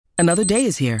Another day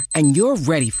is here, and you're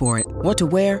ready for it. What to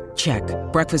wear? Check.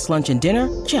 Breakfast, lunch, and dinner?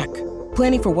 Check.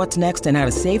 Planning for what's next and how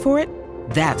to save for it?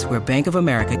 That's where Bank of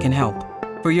America can help.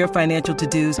 For your financial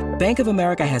to-dos, Bank of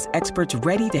America has experts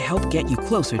ready to help get you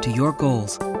closer to your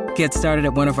goals. Get started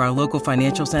at one of our local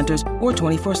financial centers or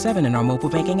 24/7 in our mobile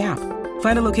banking app.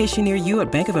 Find a location near you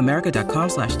at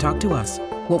bankofamerica.com/talktous.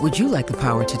 What would you like the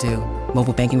power to do?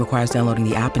 Mobile banking requires downloading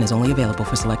the app and is only available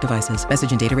for select devices.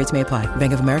 Message and data rates may apply.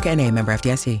 Bank of America N.A., member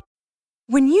FDIC.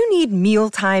 When you need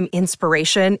mealtime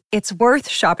inspiration, it's worth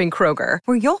shopping Kroger,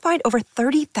 where you'll find over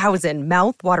 30,000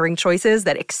 mouth-watering choices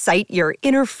that excite your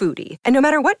inner foodie. And no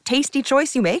matter what tasty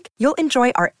choice you make, you'll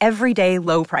enjoy our everyday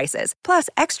low prices, plus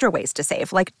extra ways to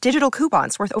save, like digital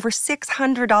coupons worth over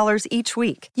 $600 each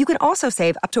week. You can also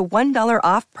save up to $1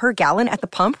 off per gallon at the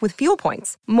pump with fuel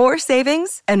points. More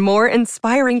savings and more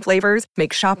inspiring flavors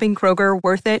make shopping Kroger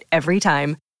worth it every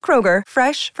time. Kroger,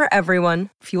 fresh for everyone.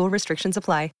 Fuel restrictions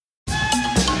apply.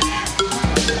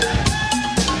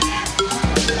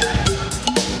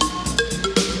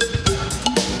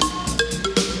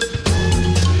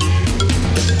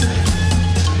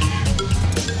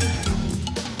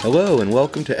 Hello and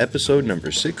welcome to episode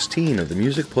number 16 of The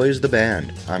Music Plays the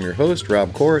Band. I'm your host,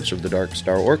 Rob Koritz of the Dark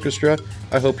Star Orchestra.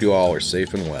 I hope you all are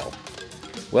safe and well.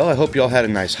 Well, I hope you all had a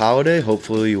nice holiday.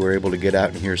 Hopefully you were able to get out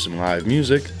and hear some live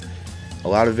music. A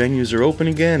lot of venues are open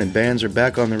again and bands are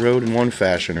back on the road in one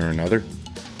fashion or another.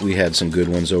 We had some good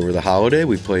ones over the holiday.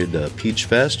 We played Peach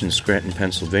Fest in Scranton,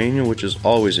 Pennsylvania, which is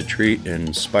always a treat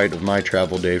in spite of my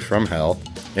travel day from hell.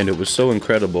 And it was so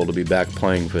incredible to be back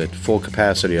playing at full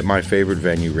capacity at my favorite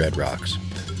venue, Red Rocks.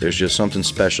 There's just something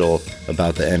special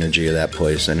about the energy of that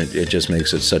place, and it just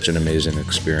makes it such an amazing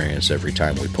experience every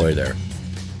time we play there.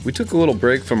 We took a little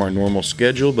break from our normal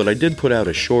schedule, but I did put out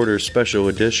a shorter special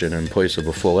edition in place of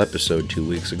a full episode 2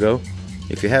 weeks ago.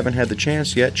 If you haven't had the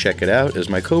chance yet, check it out, as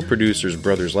my co-producers,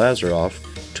 Brothers Lazaroff,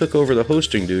 took over the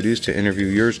hosting duties to interview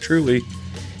yours truly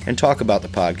and talk about the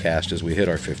podcast as we hit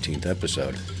our 15th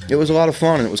episode. It was a lot of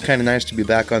fun, and it was kind of nice to be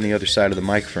back on the other side of the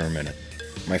mic for a minute.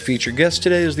 My featured guest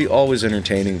today is the always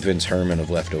entertaining Vince Herman of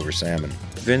Leftover Salmon.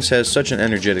 Vince has such an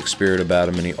energetic spirit about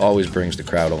him, and he always brings the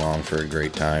crowd along for a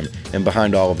great time, and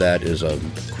behind all of that is a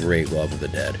great love of the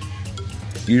dead.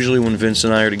 Usually when Vince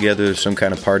and I are together, there's some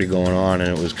kind of party going on, and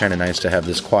it was kind of nice to have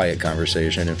this quiet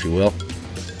conversation, if you will.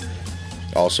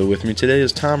 Also with me today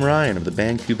is Tom Ryan of the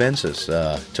band Cubensis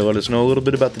to let us know a little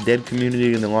bit about the dead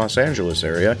community in the Los Angeles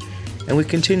area, and we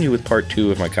continue with part 2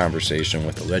 of my conversation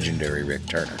with the legendary Rick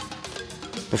Turner.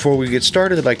 Before we get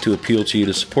started, I'd like to appeal to you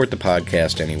to support the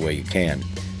podcast any way you can.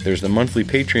 There's the monthly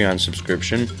Patreon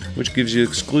subscription, which gives you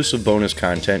exclusive bonus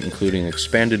content including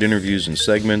expanded interviews and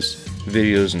segments,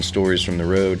 videos and stories from the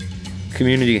road,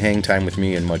 community hang time with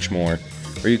me, and much more.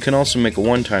 Or you can also make a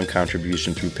one-time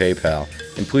contribution through PayPal,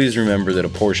 and please remember that a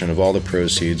portion of all the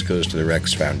proceeds goes to the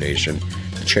Rex Foundation,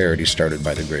 the charity started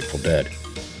by the Grateful Dead.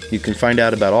 You can find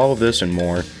out about all of this and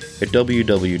more at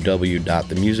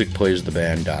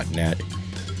www.themusicplaystheband.net.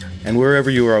 And wherever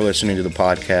you are listening to the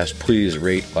podcast, please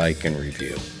rate, like, and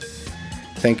review.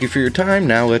 Thank you for your time.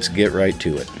 Now let's get right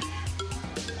to it.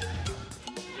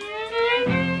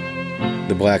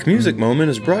 The Black Music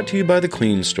Moment is brought to you by The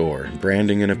Clean Store,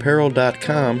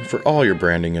 brandingandapparel.com for all your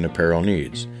branding and apparel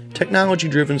needs.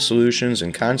 Technology-driven solutions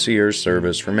and concierge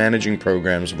service for managing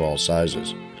programs of all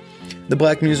sizes. The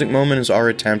Black Music Moment is our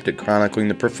attempt at chronicling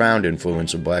the profound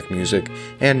influence of black music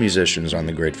and musicians on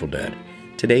the Grateful Dead.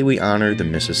 Today we honor the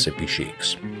Mississippi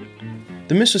Sheiks.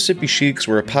 The Mississippi Sheiks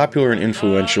were a popular and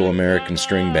influential American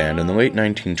string band in the late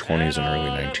 1920s and early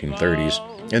 1930s,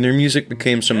 and their music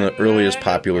became some of the earliest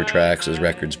popular tracks as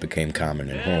records became common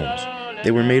in homes.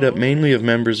 They were made up mainly of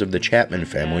members of the Chapman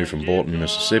family from Bolton,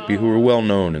 Mississippi, who were well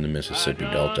known in the Mississippi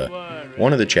Delta.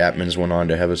 One of the Chapmans went on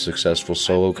to have a successful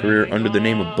solo career under the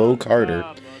name of Bo Carter,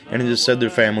 and it is said their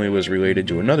family was related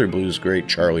to another blues great,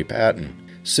 Charlie Patton.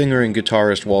 Singer and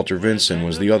guitarist Walter Vinson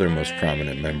was the other most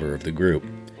prominent member of the group.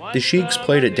 The Sheiks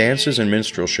played at dances and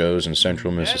minstrel shows in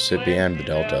central Mississippi and the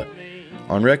Delta.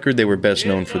 On record, they were best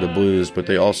known for the blues, but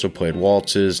they also played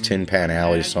waltzes, Tin Pan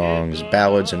Alley songs,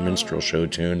 ballads, and minstrel show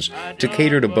tunes to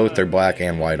cater to both their black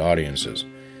and white audiences.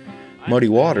 Muddy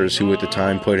Waters, who at the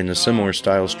time played in a similar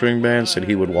style string band, said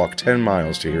he would walk 10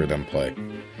 miles to hear them play.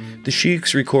 The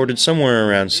Sheiks recorded somewhere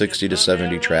around 60 to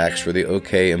 70 tracks for the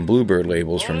OK and Bluebird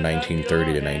labels from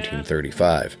 1930 to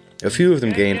 1935. A few of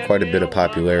them gained quite a bit of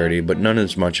popularity, but none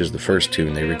as much as the first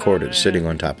tune they recorded, Sitting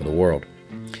on Top of the World.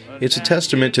 It's a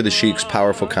testament to the Sheiks'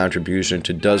 powerful contribution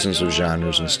to dozens of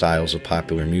genres and styles of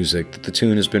popular music that the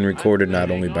tune has been recorded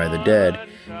not only by the Dead,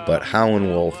 but Howlin'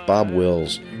 Wolf, Bob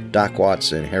Wills, Doc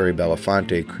Watson, Harry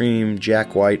Belafonte, Cream,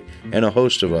 Jack White, and a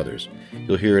host of others.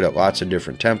 You'll hear it at lots of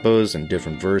different tempos, and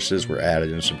different verses were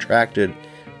added and subtracted,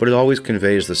 but it always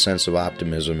conveys the sense of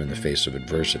optimism in the face of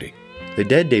adversity. The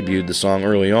Dead debuted the song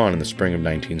early on in the spring of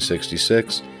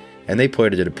 1966, and they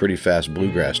played it at a pretty fast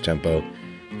bluegrass tempo,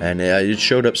 and it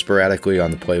showed up sporadically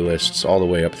on the playlists all the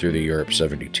way up through the Europe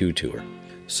 72 tour.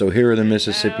 So here are the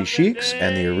Mississippi Sheiks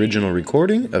and the original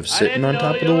recording of Sitting on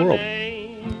Top of the World.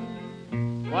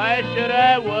 Why should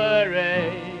I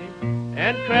worry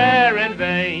and cry in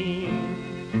vain?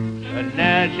 But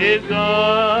now she's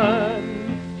gone,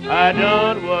 I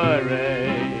don't worry.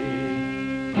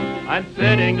 I'm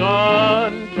sitting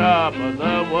on top of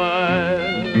the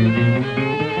world.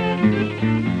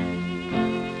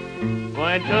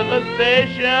 Going to the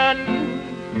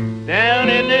station down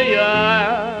in New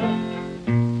York.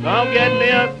 Don't get me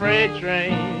a freight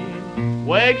train.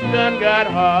 Wakes done got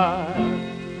hard.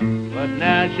 But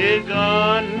now she's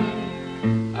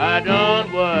gone, I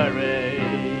don't worry.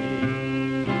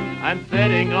 I'm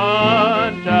sitting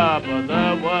on top of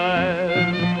the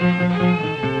world.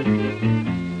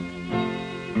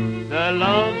 The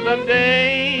lonesome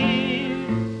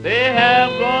days, they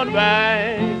have gone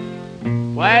by.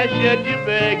 Why should you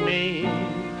beg me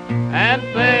and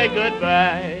say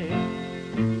goodbye?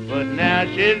 But now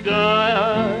she's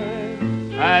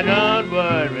gone, I don't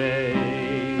worry.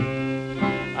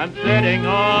 I'm sitting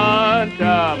on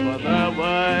top of the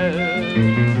world.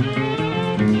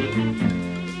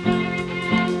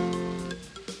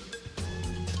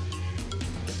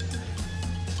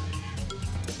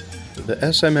 The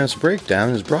SMS Breakdown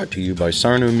is brought to you by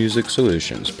Sarno Music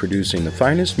Solutions, producing the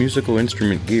finest musical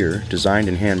instrument gear, designed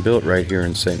and hand-built right here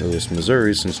in St. Louis,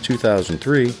 Missouri since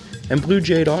 2003, and Blue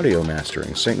Jade Audio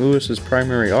Mastering, St. Louis's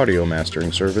primary audio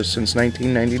mastering service since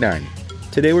 1999.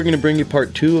 Today we're going to bring you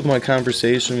part 2 of my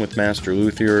conversation with master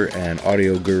luthier and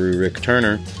audio guru Rick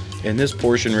Turner. In this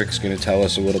portion, Rick's going to tell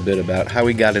us a little bit about how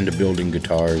he got into building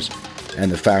guitars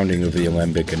and the founding of the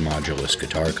Alembic and Modulus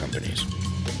guitar companies.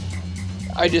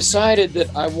 I decided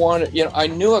that I wanted, I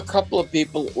knew a couple of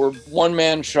people that were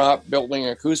one-man shop building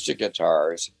acoustic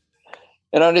guitars.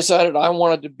 And I decided I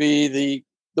wanted to be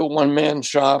the one-man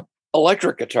shop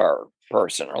electric guitar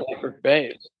person, or electric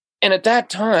bass. And at that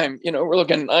time, we're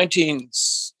looking at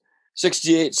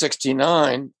 1968,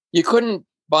 69, you couldn't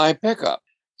buy pickup.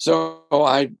 So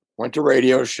I went to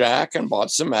Radio Shack and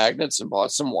bought some magnets and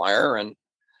bought some wire and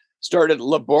started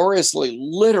laboriously,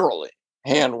 literally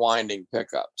hand-winding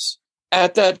pickups.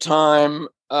 At that time,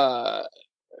 the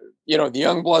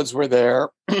Youngbloods were there.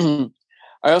 I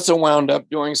also wound up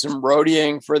doing some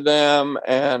roadieing for them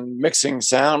and mixing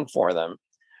sound for them.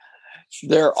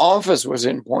 Their office was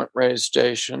in Point Reyes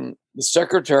Station. The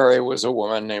secretary was a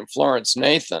woman named Florence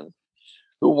Nathan,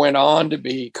 who went on to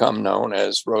become known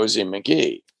as Rosie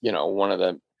McGee. One of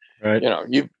the, right.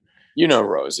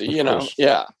 Rosie,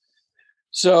 yeah.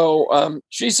 So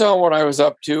she saw what I was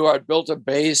up to. I built a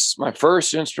bass. My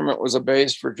first instrument was a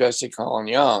bass for Jesse Colin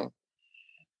Young,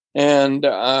 and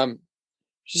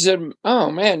she said, "Oh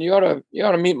man, you ought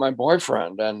to meet my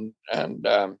boyfriend and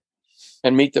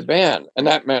meet the band." And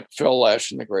that meant Phil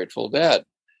Lesh and the Grateful Dead.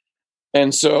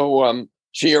 And so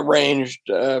she arranged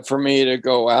for me to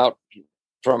go out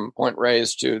from Point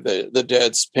Reyes to the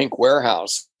Dead's Pink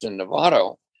Warehouse in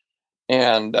Novato,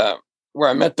 and where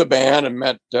I met the band and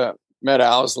met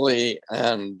Owsley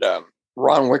and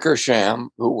Ron Wickersham,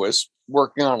 who was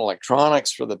working on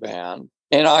electronics for the band.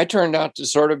 And I turned out to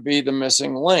sort of be the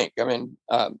missing link. I mean,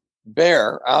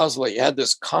 Bear Owsley had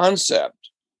this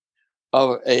concept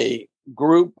of a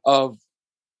group of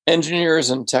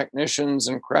engineers and technicians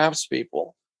and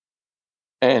craftspeople,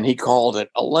 and he called it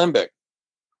Alembic.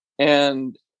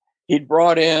 And he'd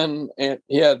brought in, and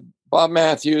he had Bob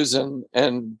Matthews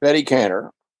and Betty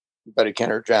Cantor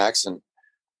Jackson,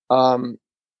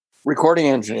 recording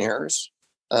engineers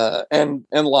and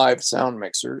live sound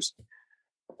mixers.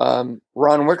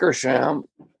 Ron Wickersham,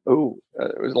 who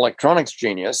was an electronics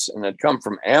genius and had come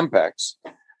from Ampex.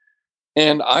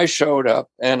 And I showed up,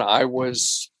 and I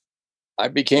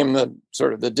became the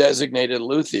sort of the designated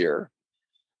luthier.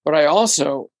 But I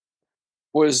also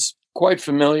was quite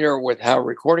familiar with how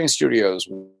recording studios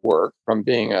work from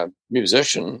being a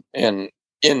musician and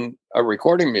in a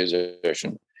recording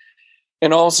musician.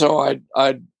 And also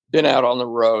I'd been out on the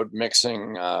road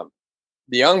mixing the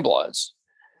Youngbloods.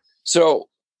 So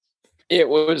it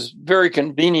was very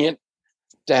convenient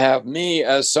to have me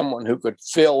as someone who could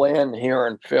fill in here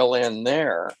and fill in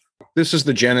there. This is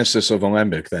the genesis of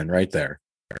Alembic then, right there.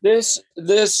 This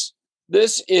is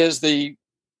the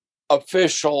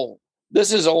official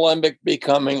This is Alembic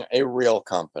becoming a real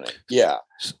company. Yeah.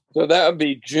 So that would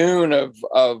be June of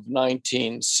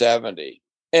 1970.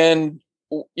 And,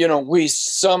 we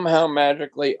somehow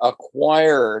magically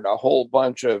acquired a whole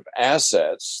bunch of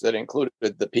assets that included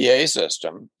the PA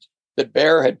system that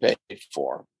Bear had paid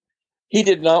for. He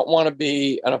did not want to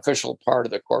be an official part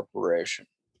of the corporation.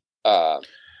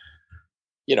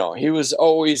 He was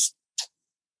always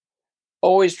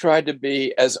tried to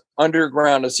be as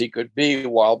underground as he could be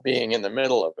while being in the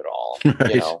middle of it all.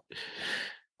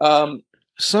 Right.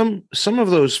 Some of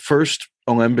those first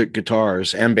Alembic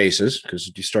guitars and basses,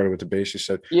 because you started with the bass, you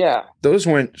said, yeah, those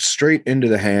went straight into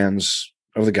the hands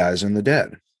of the guys in the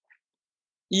Dead.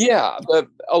 Yeah, the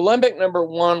Alembic number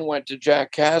 1 went to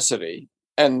Jack Cassidy,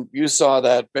 and you saw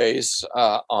that bass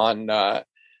on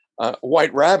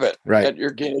White Rabbit right. at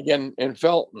your gig in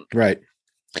Felton. Right.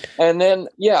 And then,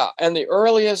 and the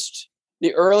earliest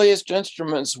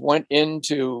instruments went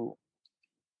into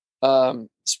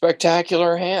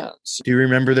Spectacular Hands. Do you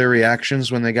remember their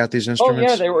reactions when they got these instruments? Oh,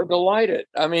 yeah, they were delighted.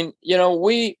 I mean,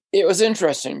 it was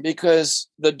interesting because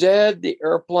the Dead, the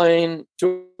Airplane,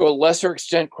 to a lesser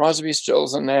extent, Crosby,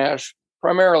 Stills, and Nash,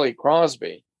 primarily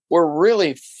Crosby, were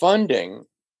really funding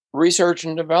research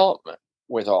and development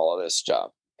with all of this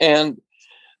stuff. And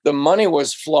the money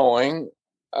was flowing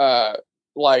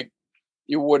like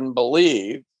you wouldn't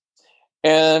believe.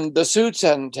 And the suits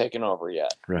hadn't taken over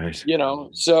yet. Right.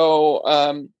 So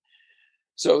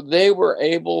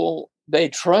they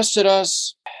trusted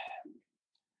us.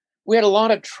 We had a lot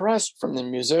of trust from the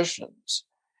musicians.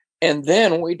 And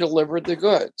then we delivered the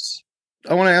goods.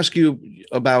 I want to ask you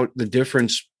about the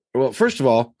difference. Well, first of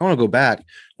all, I want to go back.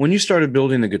 When you started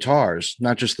building the guitars,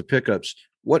 not just the pickups,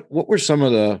 what were some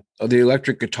of the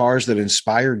electric guitars that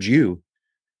inspired you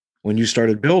when you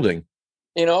started building?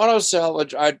 In auto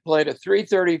salvage, I'd played a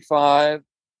 335,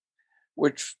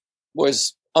 which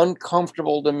was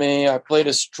uncomfortable to me. I played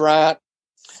a Strat.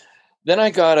 Then I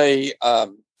got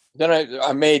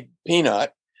I made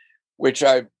Peanut, which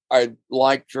I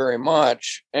liked very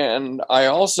much. And I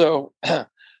also,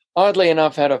 oddly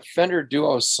enough, had a Fender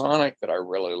Duo Sonic that I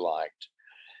really liked.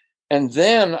 And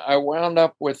then I wound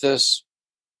up with this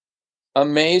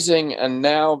amazing and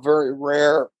now very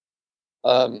rare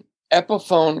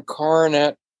Epiphone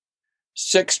Coronet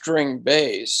 6-string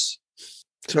bass.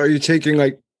 So are you taking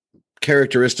like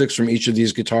characteristics from each of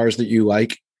these guitars that you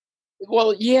like?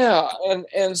 Well, yeah.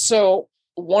 And so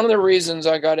one of the reasons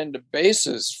I got into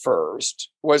basses first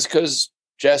was because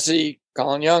Jesse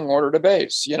Colin Young ordered a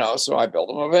bass, so I built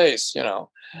him a bass,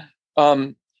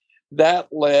 that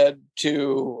led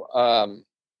to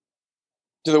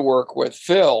the work with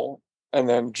Phil and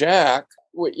then Jack.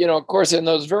 Of course, in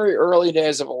those very early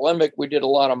days of Alembic, we did a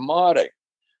lot of modding.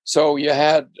 So you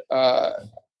had, the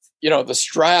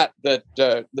Strat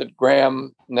that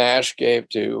Graham Nash gave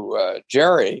to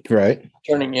Jerry, right,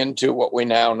 turning into what we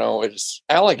now know as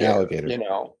Alligator.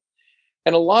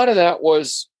 And a lot of that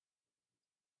was,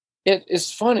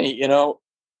 it's funny,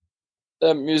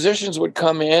 the musicians would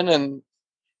come in and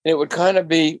it would kind of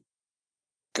be,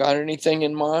 got anything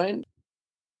in mind?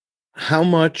 How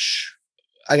much?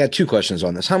 I got 2 questions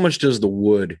on this. How much does the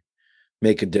wood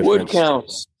make a difference? Wood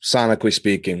counts. Sonically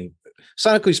speaking.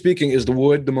 Is the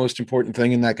wood the most important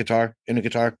thing in a guitar?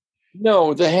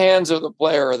 No, the hands of the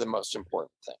player are the most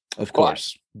important thing. Of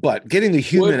course. But getting the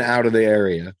human out of the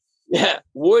area. Yeah.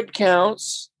 Wood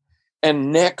counts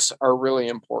and necks are really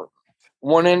important.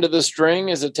 One end of the string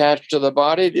is attached to the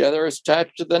body. The other is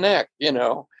attached to the neck.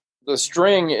 The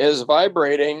string is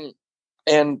vibrating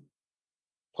and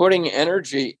putting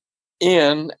energy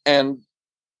in, and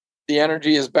the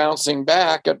energy is bouncing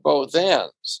back at both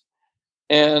ends.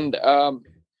 And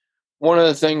one of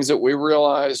the things that we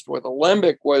realized with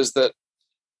Alembic was that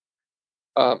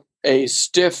a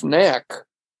stiff neck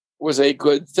was a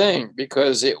good thing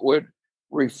because it would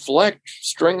reflect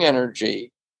string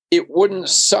energy. It wouldn't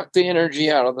suck the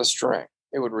energy out of the string.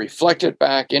 It would reflect it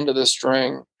back into the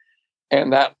string,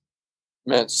 and that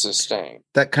meant sustain.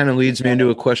 That kind of leads me into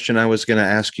a question I was going to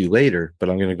ask you later, but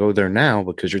I'm going to go there now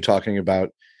because you're talking about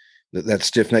that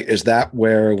stiff neck. Is that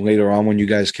where later on when you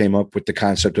guys came up with the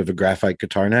concept of a graphite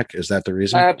guitar neck? Is that the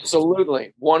reason?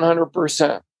 Absolutely.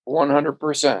 100%.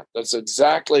 100%. That's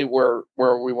exactly where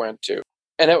we went to.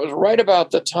 And it was right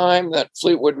about the time that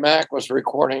Fleetwood Mac was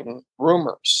recording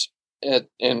Rumors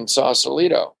in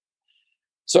Sausalito.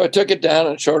 So I took it down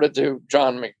and showed it to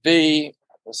John McVie.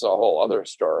 That's a whole other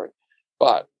story.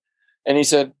 And he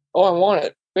said, "Oh, I want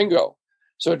it. Bingo."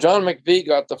 So John McVie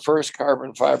got the first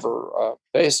carbon fiber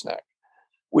bass neck.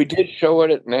 We did show it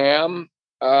at NAMM.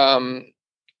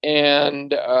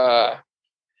 And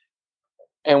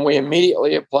and we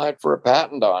immediately applied for a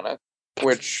patent on it,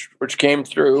 which came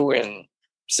through in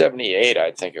 '78,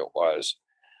 I think it was.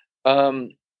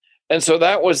 And so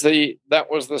that was the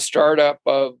startup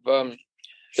of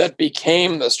that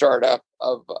became the startup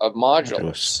of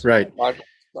Modulus, right? Modulus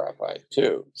Graphite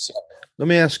too. So. Let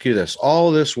me ask you this: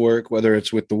 all this work, whether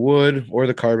it's with the wood or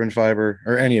the carbon fiber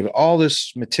or any of it, all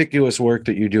this meticulous work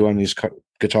that you do on these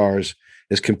guitars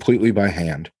is completely by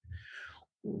hand.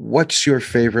 What's your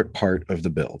favorite part of the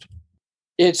build?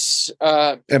 It's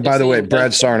and by the way,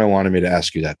 Brad Sarno wanted me to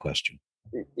ask you that question.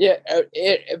 Yeah,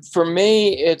 for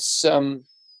me, it's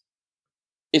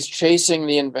chasing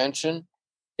the invention.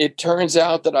 It turns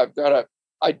out that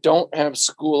I don't have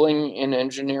schooling in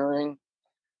engineering,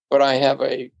 but I have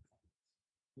a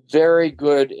very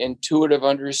good intuitive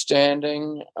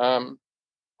understanding of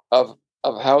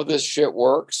how this shit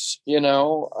works, and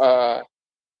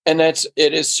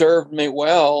it has served me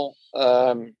well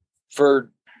for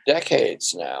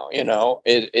decades now.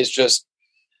 It's just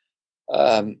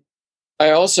I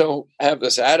also have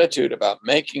this attitude about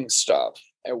making stuff,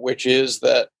 which is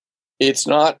that it's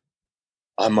not,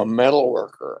 I'm a metal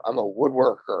worker, I'm a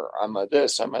woodworker, I'm a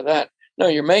this, I'm a that. No,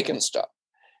 you're making stuff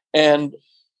and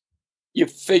you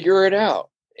figure it out.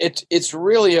 It's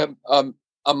really a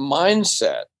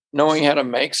mindset, knowing how to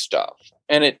make stuff.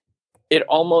 And it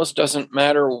almost doesn't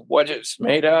matter what it's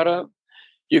made out of.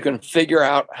 You can figure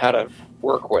out how to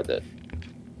work with it.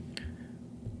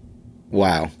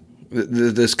 Wow.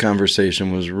 This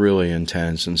conversation was really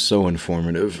intense and so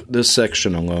informative. This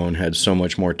section alone had so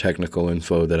much more technical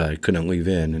info that I couldn't leave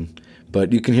in.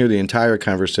 But you can hear the entire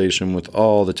conversation with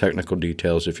all the technical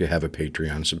details if you have a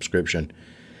Patreon subscription.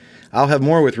 I'll have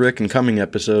more with Rick in coming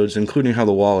episodes, including how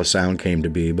the Wall of Sound came to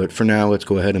be. But for now, let's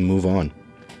go ahead and move on.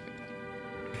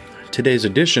 Today's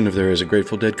edition of There Is a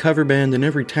Grateful Dead cover band in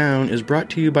every town is brought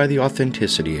to you by the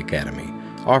Authenticity Academy,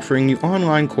 offering you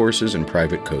online courses and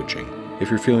private coaching. If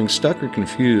you're feeling stuck or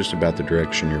confused about the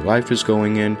direction your life is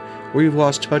going in, or you've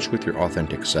lost touch with your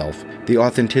authentic self, the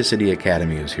Authenticity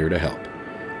Academy is here to help.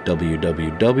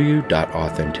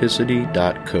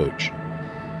 www.authenticity.coach.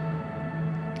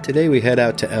 Today we head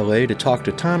out to LA to talk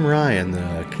to Tom Ryan,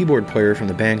 the keyboard player from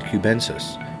the band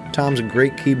Cubensis. Tom's a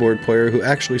great keyboard player who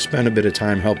actually spent a bit of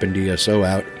time helping DSO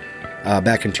out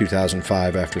back in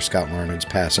 2005 after Scott Larned's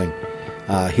passing.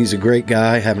 He's a great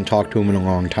guy. Haven't talked to him in a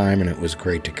long time, and it was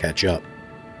great to catch up.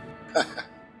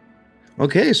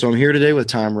 Okay, so I'm here today with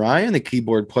Tom Ryan, the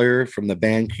keyboard player from the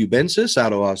band Cubensis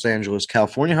out of Los Angeles,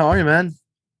 California. How are you, man?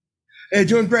 Hey,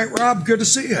 doing great, Rob. Good to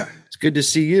see you. It's good to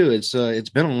see you. It's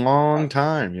been a long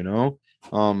time,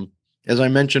 As I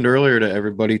mentioned earlier to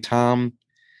everybody, Tom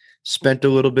spent a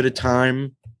little bit of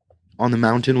time on the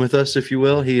mountain with us, if you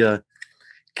will. He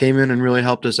came in and really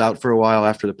helped us out for a while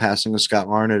after the passing of Scott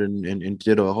Larned and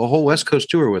did a whole West Coast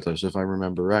tour with us, if I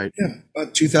remember right. Yeah,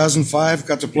 about 2005,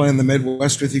 got to play in the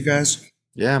Midwest with you guys.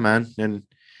 Yeah, man. And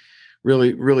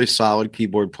really, really solid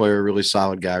keyboard player, really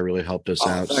solid guy, really helped us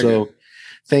out. So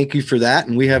thank you for that.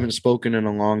 And we haven't spoken in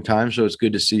a long time, so it's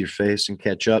good to see your face and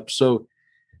catch up. So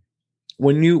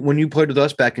when you played with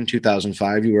us back in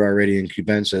 2005, you were already in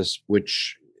Cubensis,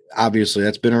 which obviously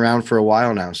that's been around for a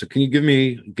while now. So can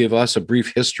you give us a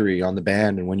brief history on the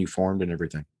band and when you formed and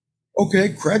everything?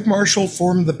 Okay. Craig Marshall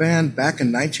formed the band back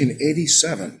in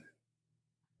 1987.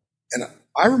 And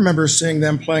I remember seeing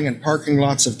them playing in parking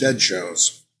lots of Dead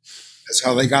shows. That's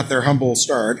how they got their humble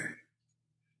start.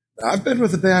 I've been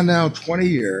with the band now 20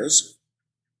 years.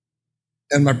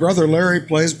 And my brother Larry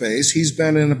plays bass. He's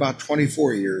been in about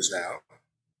 24 years now.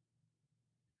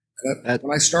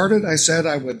 When I started, I said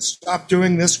I would stop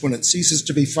doing this when it ceases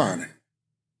to be fun.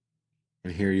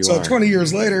 And here you are. So 20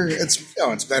 years later, it's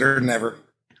better than ever.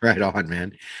 Right on,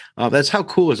 man. That's how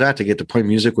cool is that to get to play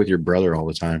music with your brother all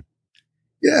the time?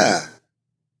 Yeah.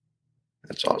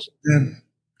 That's awesome.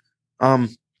 Yeah.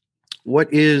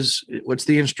 What's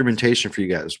the instrumentation for you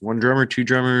guys? One drummer, two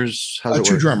drummers? How's it work?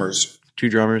 Two drummers. Two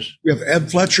drummers. We have Ed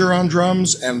Fletcher on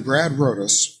drums and Brad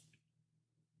Rodas.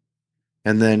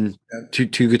 And then two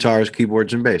guitars,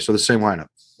 keyboards, and bass. So the same lineup.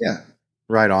 Yeah.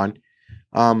 Right on.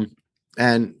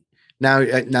 And now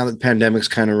that the pandemic's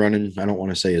kind of running, I don't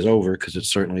want to say is over because it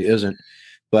certainly isn't.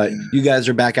 But you guys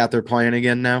are back out there playing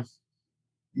again now?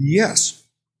 Yes.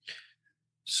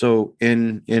 So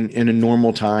in a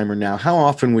normal time or now, how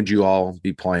often would you all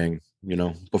be playing,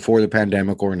 before the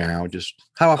pandemic or now? Just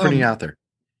how often are you out there?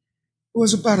 It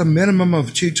was about a minimum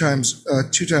of two times a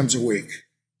week.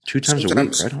 Two times a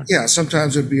week, right on. Yeah,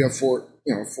 sometimes it'd be a 4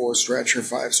 stretch or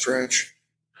 5 stretch.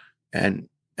 And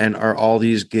are all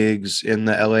these gigs in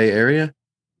the LA area?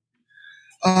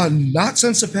 Not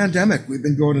since the pandemic. We've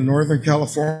been going to Northern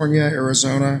California,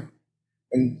 Arizona,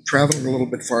 and traveling a little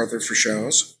bit farther for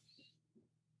shows,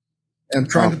 and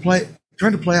trying to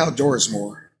play outdoors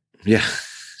more. Yeah,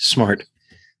 smart.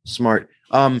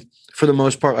 For the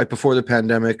most part, like before the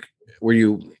pandemic, where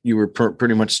you were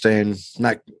pretty much staying,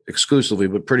 not exclusively,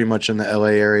 but pretty much in the LA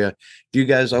area. Do you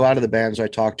guys, a lot of the bands I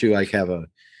talk to, like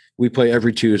we play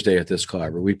every Tuesday at this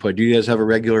club, or do you guys have a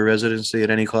regular residency at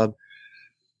any club?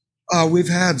 We've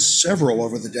had several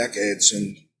over the decades,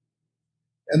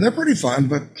 and they're pretty fun,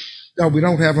 but no, we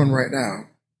don't have one right now.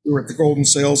 We were at the Golden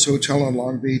Sails Hotel in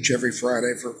Long Beach every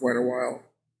Friday for quite a while,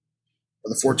 or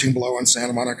the 14 Below in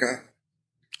Santa Monica.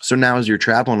 So now as you're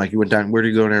traveling, like you went down, where do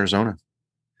you go in Arizona?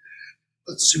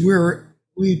 Let's see,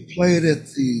 we played at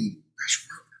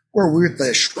we're at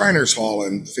the Shriners Hall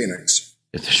in Phoenix.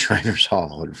 At the Shriners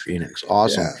Hall in Phoenix.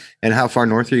 Awesome. Yeah. And how far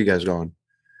north are you guys going?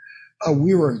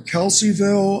 We were in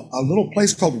Kelseyville, a little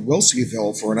place called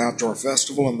Wilseyville, for an outdoor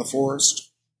festival in the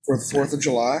forest for the 4th of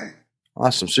July.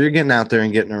 Awesome. So you're getting out there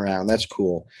and getting around. That's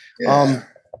cool. Yeah.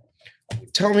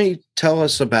 Tell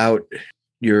us about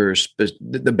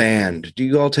the band. Do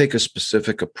you all take a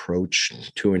specific approach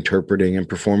to interpreting and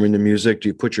performing the music? Do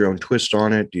you put your own twist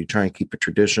on it? Do you try and keep it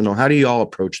traditional? How do you all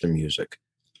approach the music?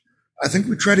 I think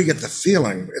we try to get the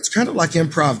feeling. It's kind of like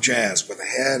improv jazz with a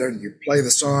head, and you play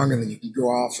the song and then you can go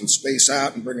off and space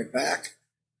out and bring it back.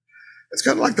 It's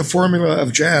kind of like the formula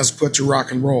of jazz put to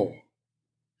rock and roll,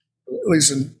 at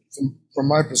least from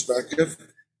my perspective.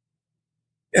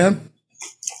 And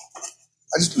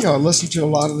I just, listen to a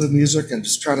lot of the music and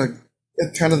just try to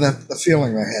get kind of the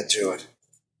feeling I had to it.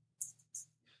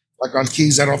 Like on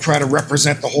keys, I don't try to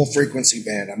represent the whole frequency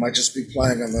band. I might just be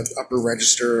playing on the upper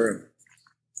register and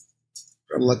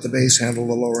try to let the bass handle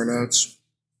the lower notes.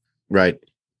 Right.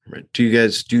 Do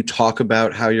you talk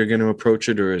about how you're going to approach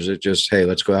it, or is it just, hey,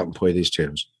 let's go out and play these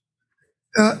tunes?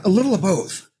 A little of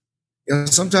both.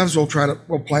 Sometimes we'll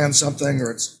play on something,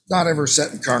 or it's not ever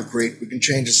set in concrete. We can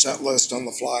change a set list on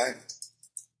the fly.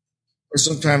 Or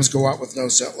sometimes go out with no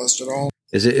set list at all.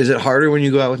 Is it harder when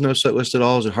you go out with no set list at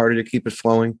all? Is it harder to keep it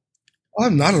flowing? Oh,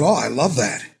 not at all. I love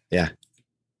that. Yeah.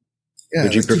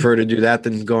 Would you prefer to do that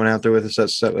than going out there with a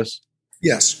set list?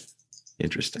 Yes.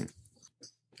 Interesting.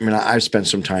 I mean, I've spent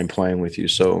some time playing with you,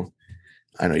 so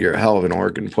I know you're a hell of an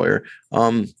organ player.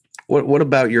 What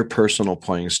about your personal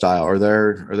playing style? Are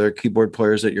there keyboard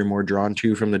players that you're more drawn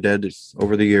to from the Dead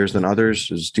over the years than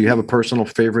others? Do you have a personal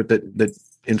favorite that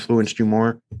influenced you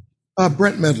more?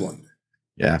 Brent Midland.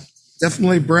 Yeah.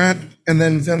 Definitely Brent, and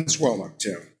then Vince Welnick,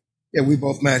 too. Yeah, we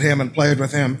both met him and played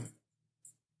with him.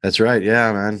 That's right.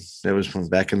 Yeah, man. It was from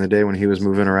back in the day when he was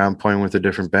moving around playing with the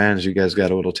different bands. You guys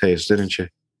got a little taste, didn't you?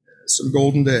 Some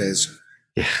golden days.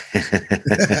 Yeah.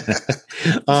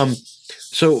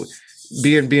 So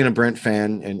being a Brent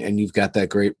fan and you've got that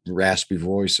great raspy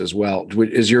voice as well,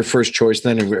 is your first choice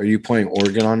then? Are you playing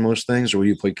organ on most things, or will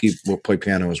you play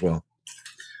piano as well?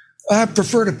 I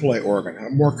prefer to play organ.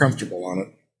 I'm more comfortable on it.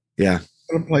 Yeah.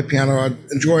 I don't play piano. I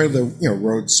enjoy the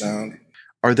road sound.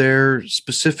 Are there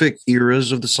specific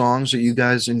eras of the songs that you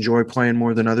guys enjoy playing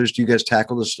more than others? Do you guys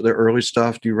tackle the early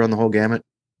stuff? Do you run the whole gamut?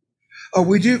 Oh,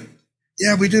 we do.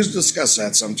 Yeah, we do discuss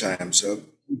that sometimes. So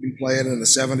we can play it in the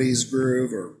 70s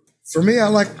groove, or for me, I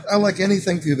like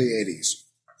anything through the 80s.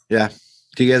 Yeah.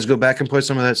 Do you guys go back and play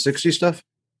some of that 60s stuff?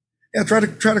 Yeah, try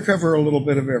to cover a little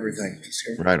bit of everything.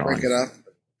 Right on. Break it up.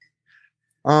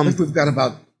 I think we've got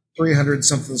about 300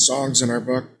 something songs in our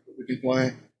book that we can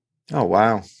play. Oh,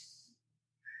 wow.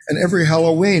 And every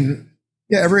Halloween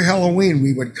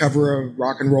we would cover a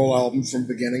rock and roll album from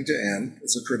beginning to end.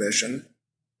 It's a tradition.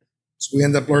 So we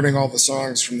end up learning all the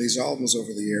songs from these albums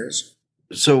over the years.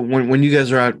 So when you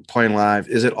guys are out playing live,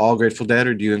 is it all Grateful Dead,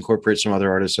 or do you incorporate some other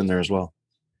artists in there as well?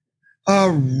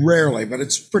 Rarely, but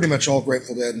it's pretty much all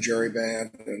Grateful Dead and Jerry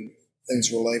Band and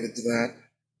things related to that.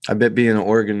 I bet being an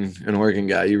organ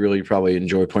guy, you really probably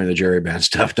enjoy playing the Jerry Band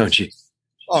stuff, don't you?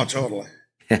 Oh, totally.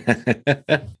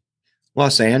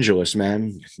 Los Angeles,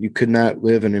 man. You could not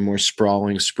live in a more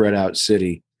sprawling, spread out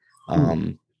city.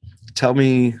 Tell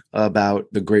me about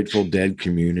the Grateful Dead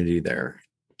community there.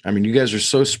 I mean, you guys are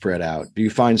so spread out. Do you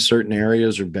find certain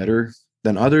areas are better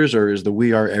than others, or is the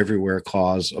 "We Are Everywhere"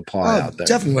 clause apply out there?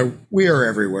 Definitely, we are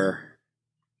everywhere,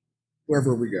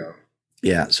 wherever we go.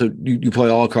 Yeah. So you play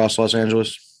all across Los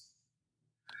Angeles?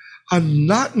 I'm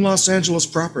not in Los Angeles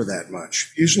proper that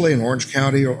much. Usually in Orange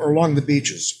County or along the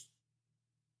beaches.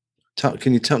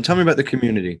 Can you tell me about the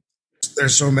community?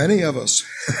 There's so many of us.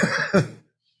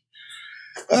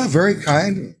 Very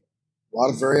kind, a lot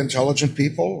of very intelligent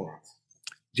people.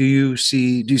 Do you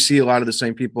see a lot of the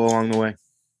same people along the way?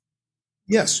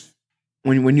 Yes.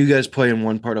 when you guys play in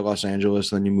one part of Los Angeles,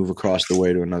 then you move across the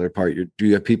way to another part. Do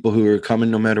you have people who are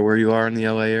coming no matter where you are in the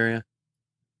LA area?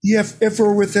 Yeah, if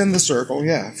we're within the circle,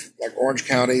 yeah, like Orange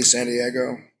County, San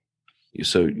Diego.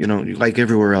 So, like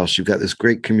everywhere else, you've got this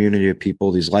great community of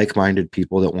people, these like-minded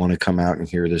people that want to come out and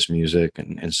hear this music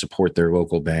and support their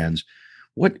local bands.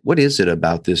 What is it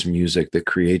about this music that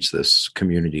creates this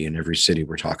community in every city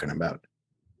we're talking about?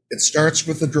 It starts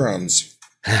with the drums.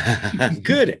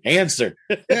 Good answer.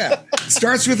 Yeah, it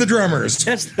starts with the drummers.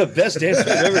 That's the best answer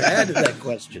I've ever had to that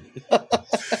question.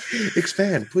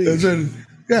 Expand, please.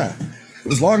 Yeah,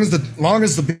 as long as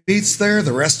the beat's there,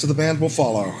 the rest of the band will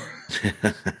follow.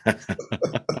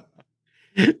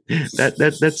 That's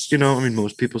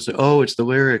most people say, oh, it's the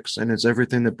lyrics and it's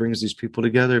everything that brings these people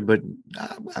together, but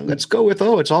let's go with,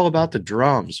 it's all about the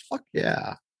drums. Fuck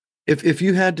yeah. If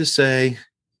you had to say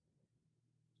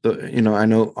I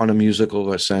know on a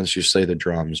musical sense you say the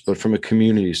drums, but from a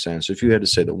community sense, if you had to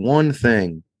say the one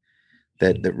thing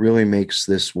that really makes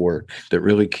this work, that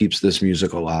really keeps this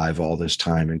music alive all this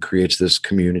time and creates this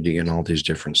community in all these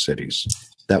different cities,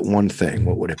 that one thing,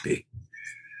 what would it be?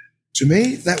 To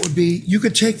me, that would be, you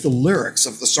could take the lyrics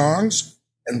of the songs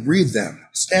and read them,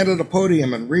 stand at a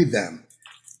podium and read them.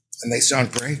 And they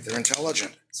sound great. They're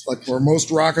intelligent. It's like, for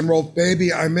most rock and roll,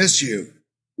 baby, I miss you.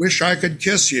 Wish I could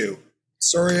kiss you.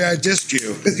 Sorry I dissed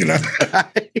you.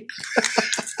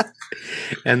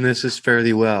 And this is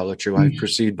fairly well. Let your life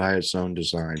proceed by its own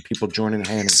design. People joining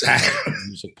hand in hand.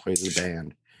 Music plays the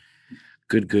band.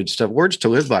 Good stuff. Words to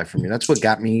live by for me. That's what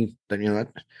got me.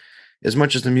 As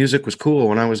much as the music was cool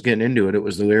when I was getting into it, it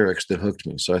was the lyrics that hooked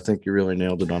me. So I think you really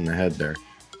nailed it on the head there.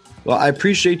 Well, I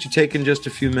appreciate you taking just a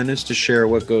few minutes to share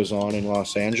what goes on in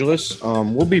Los Angeles.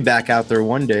 We'll be back out there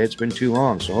one day. It's been too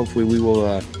long. So hopefully we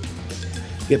will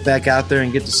get back out there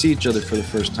and get to see each other for the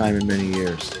first time in many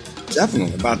years.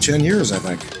 Definitely. About 10 years, I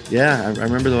think. Yeah, I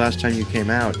remember the last time you came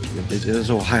out. It was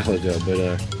a while ago,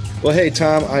 but... Well, hey,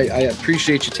 Tom, I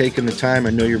appreciate you taking the time. I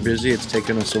know you're busy. It's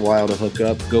taken us a while to hook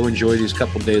up. Go enjoy these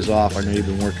couple days off. I know you've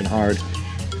been working hard.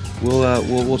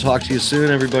 We'll talk to you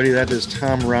soon, everybody. That is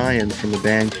Tom Ryan from the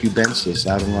band Cubensis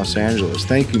out in Los Angeles.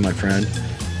 Thank you, my friend.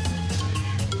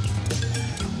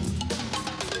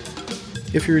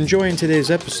 If you're enjoying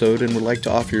today's episode and would like to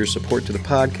offer your support to the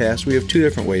podcast, we have two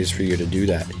different ways for you to do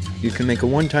that. You can make a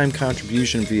one-time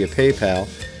contribution via PayPal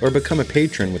or become a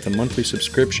patron with a monthly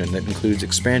subscription that includes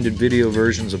expanded video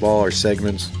versions of all our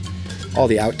segments, all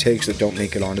the outtakes that don't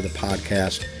make it onto the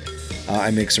podcast.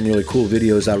 I make some really cool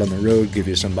videos out on the road, give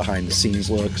you some behind-the-scenes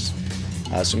looks,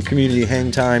 some community hang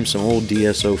time, some old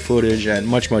DSO footage, and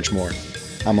much, much more.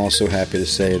 I'm also happy to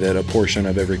say that a portion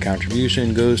of every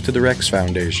contribution goes to the Rex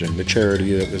Foundation, the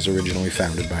charity that was originally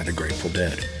founded by the Grateful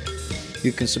Dead.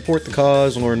 You can support the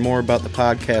cause, learn more about the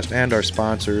podcast and our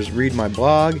sponsors, read my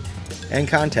blog, and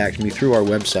contact me through our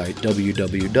website,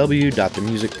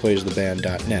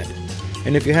 www.themusicplaystheband.net.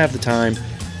 And if you have the time,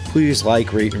 please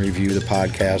like, rate, and review the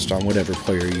podcast on whatever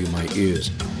player you might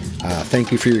use.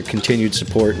 Thank you for your continued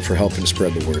support and for helping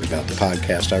spread the word about the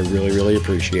podcast. I really, really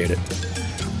appreciate it.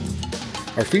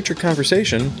 Our featured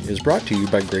conversation is brought to you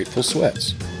by Grateful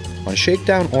Sweats. On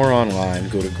Shakedown or online,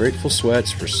 go to Grateful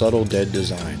Sweats for subtle dead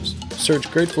designs. Search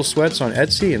Grateful Sweats on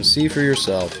Etsy and see for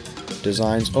yourself.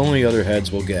 Designs only other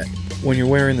heads will get. When you're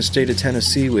wearing the state of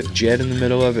Tennessee with Jed in the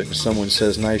middle of it and someone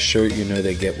says nice shirt, you know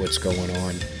they get what's going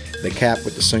on. The cap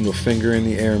with the single finger in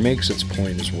the air makes its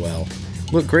point as well.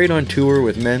 Look great on tour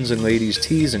with men's and ladies'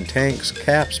 tees and tanks,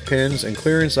 caps, pins, and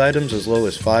clearance items as low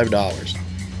as $5.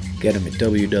 Get them at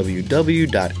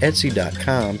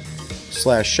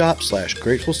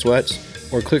www.etsy.com/shop/Grateful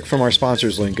Sweats or click from our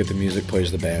sponsors link at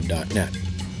themusicplaystheband.net.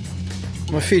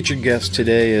 My featured guest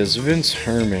today is Vince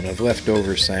Herman of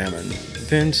Leftover Salmon.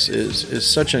 Vince is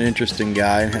such an interesting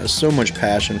guy and has so much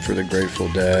passion for the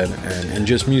Grateful Dead and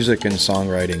just music and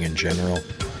songwriting in general.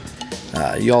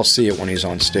 You all see it when he's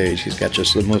on stage. He's got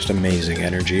just the most amazing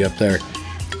energy up there.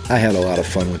 I had a lot of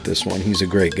fun with this one. He's a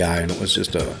great guy, and it was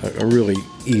just a really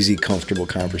easy, comfortable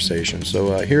conversation.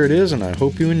 So here it is, and I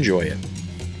hope you enjoy it.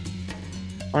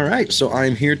 All right, so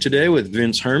I'm here today with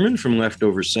Vince Herman from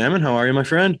Leftover Salmon. How are you, my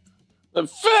friend? The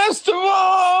festival!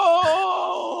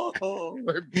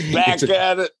 We're back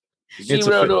at it.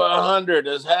 0 to 100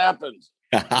 has happened.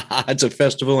 It's a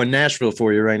festival in Nashville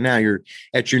for you right now. You're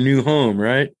at your new home,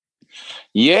 right?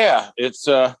 Yeah, it's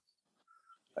it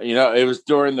was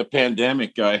during the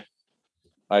pandemic. I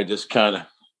just kind of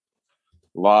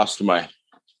lost my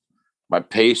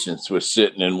patience with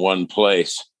sitting in one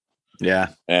place.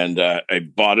 Yeah, and I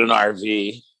bought an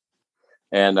RV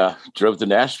and drove to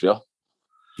Nashville.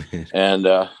 And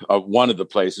one of the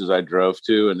places I drove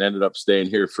to and ended up staying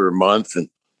here for a month. And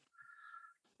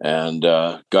and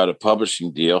got a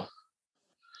publishing deal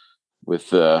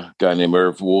with a guy named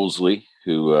Irv Woolsey,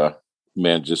 who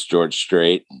manages George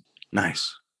Strait,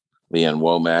 Nice. Leanne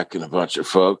Womack, and a bunch of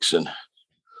folks, and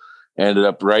ended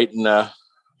up writing,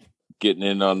 getting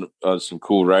in on some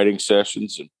cool writing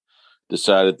sessions, and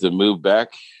decided to move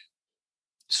back.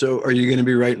 So are you going to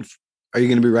be writing? Are you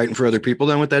going to be writing for other people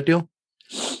then with that deal?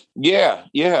 Yeah.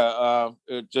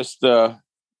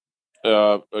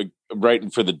 Writing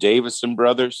for the Davison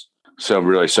brothers. So I'm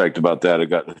really psyched about that.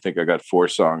 I think I got 4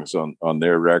 songs on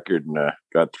their record, and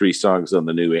got 3 songs on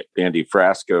the new Andy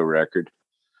Frasco record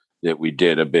that we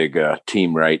did a big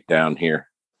team write down here.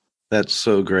 That's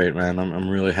so great, man. I'm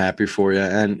really happy for you.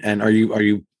 And are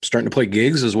you starting to play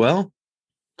gigs as well?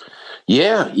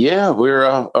 Yeah. We're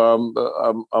I'm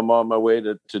on my way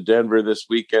to Denver this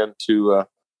weekend to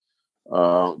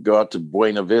go out to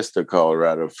Buena Vista,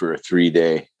 Colorado for a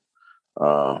 3-day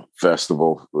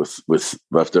festival with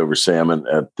leftover salmon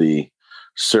at the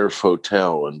Surf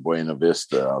Hotel in Buena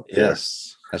Vista out there.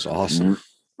 Yes, that's awesome.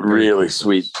 Really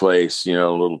sweet place, a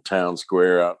little town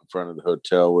square out in front of the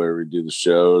hotel where we do the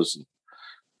shows.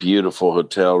 Beautiful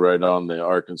hotel right on the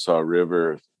Arkansas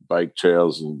River, bike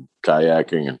trails and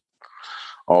kayaking and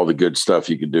all the good stuff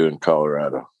you can do in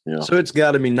Colorado. So it's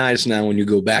got to be nice now when you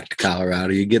go back to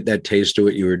Colorado. You get that taste of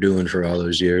what you were doing for all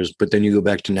those years, but then you go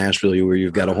back to Nashville where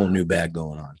you've got a whole new bag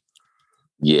going on.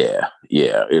 Yeah.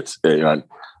 It's I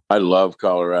love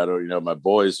Colorado. My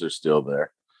boys are still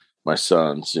there, my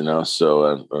sons.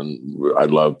 So I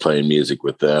love playing music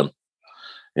with them.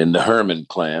 In the Herman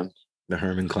clan. The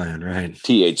Herman clan, right?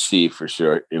 THC for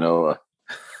short.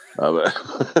 But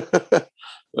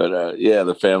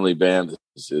the family band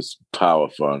is power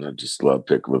fun. I just love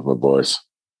picking with my boys.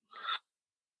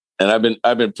 And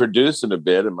I've been producing a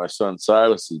bit, and my son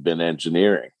Silas has been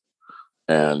engineering,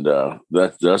 and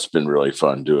that's been really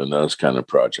fun doing those kind of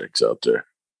projects out there.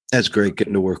 That's great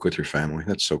getting to work with your family.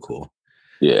 That's so cool.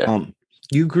 Yeah.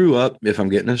 You grew up, if I'm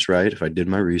getting this right, if I did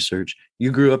my research,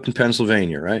 you grew up in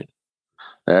Pennsylvania, right?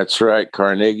 That's right,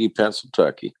 Carnegie,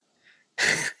 Pennsylvania.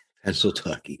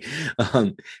 Pennsylvania.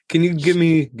 Can you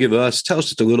tell us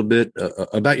just a little bit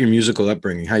about your musical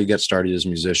upbringing, how you got started as a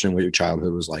musician, what your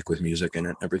childhood was like with music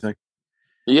and everything?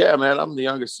 Yeah, man, I'm the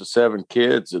youngest of 7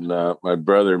 kids, and my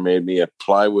brother made me a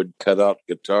plywood cutout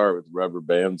guitar with rubber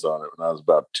bands on it when I was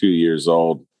about 2 years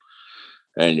old.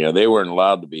 And, they weren't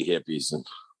allowed to be hippies in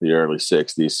the early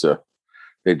 60s, so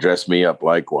they dressed me up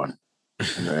like one.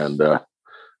 And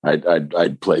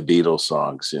I'd play Beatles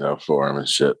songs, for them and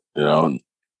shit,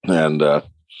 and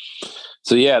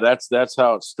so yeah, that's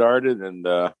how it started. And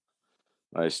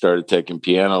I started taking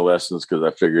piano lessons because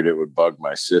I figured it would bug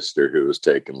my sister who was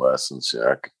taking lessons.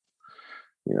 I could,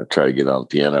 try to get on the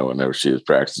piano whenever she was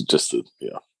practicing, just to,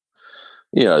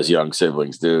 as young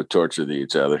siblings do, torture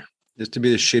each other. Just to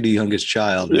be the shitty youngest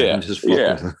child. Yeah, and just fuck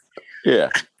with them. Yeah.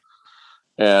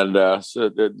 And so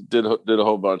did a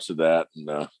whole bunch of that,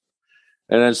 and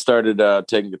then started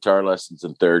taking guitar lessons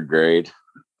in 3rd grade.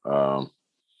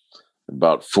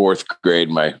 About 4th grade,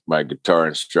 my guitar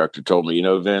instructor told me,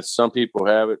 Vince, some people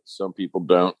have it, some people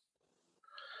don't,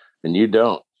 and you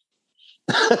don't.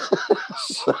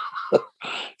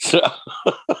 so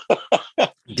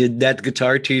Did that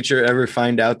guitar teacher ever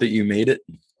find out that you made it?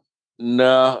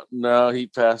 No, he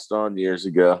passed on years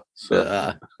ago.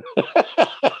 So.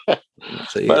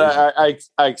 But I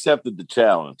accepted the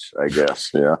challenge, I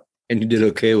guess. Yeah. And you did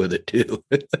okay with it too.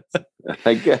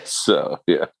 I guess so.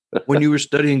 Yeah. When you were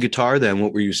studying guitar, then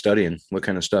what were you studying? What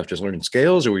kind of stuff? Just learning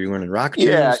scales, or were you learning rock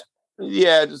tunes?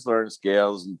 Yeah, just learning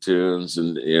scales and tunes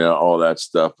and all that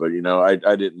stuff. But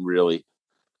I didn't really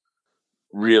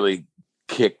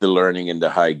kick the learning into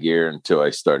high gear until I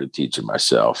started teaching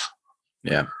myself.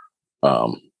 Yeah.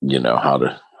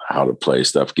 How to play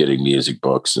stuff, getting music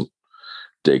books and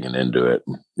digging into it,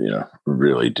 and,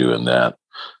 really doing that.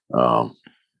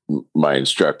 My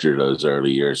instructor those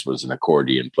early years was an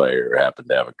accordion player who happened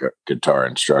to have a guitar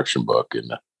instruction book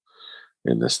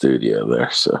in the studio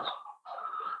there. So,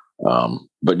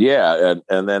 but yeah,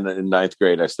 and then in 9th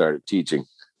grade I started teaching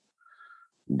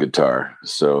guitar.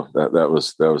 So that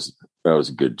was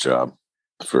a good job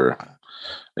for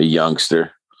a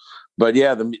youngster. But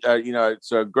yeah,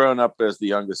 so growing up as the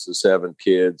youngest of 7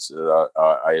 kids,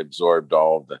 I absorbed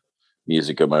all of the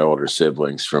music of my older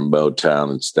siblings, from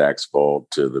Motown and Stax Volt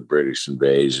to the British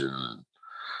Invasion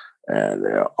and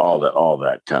all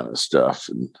that kind of stuff.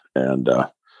 And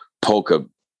polka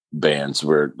bands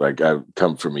were like, I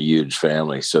come from a huge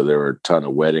family, so there were a ton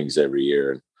of weddings every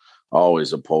year and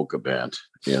always a polka band.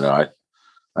 I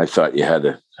thought you had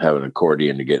to have an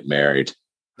accordion to get married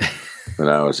when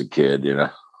I was a kid,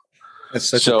 That's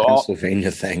such a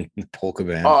Pennsylvania thing, the polka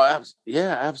band. Oh,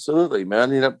 yeah, absolutely,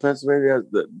 man. You know, Pennsylvania,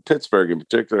 Pittsburgh in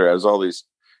particular, has all these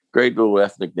great little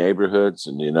ethnic neighborhoods,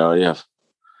 and you know, you have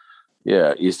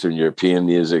Eastern European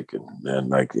music, and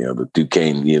like you know, the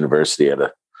Duquesne University had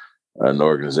an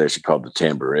organization called the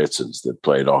Tamburitsins that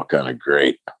played all kind of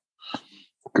great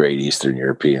Eastern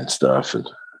European stuff, and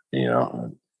you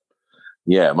know,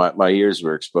 yeah, my ears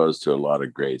were exposed to a lot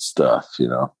of great stuff. You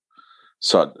know,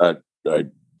 so I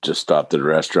just stopped at a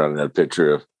restaurant and had a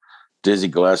picture of Dizzy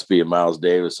Gillespie and Miles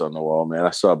Davis on the wall. Man,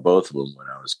 I saw both of them when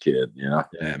I was a kid. You know,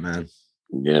 yeah, man.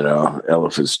 You know, Ella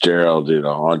Fitzgerald. You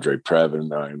know, Andre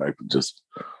Previn. I mean, like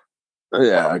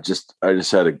I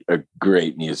just had a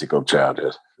great musical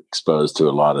childhood, exposed to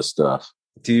a lot of stuff.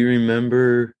 Do you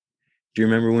remember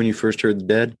when you first heard the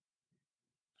Dead?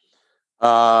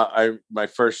 My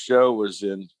first show was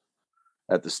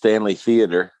at the Stanley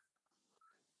Theater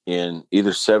in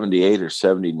either 78 or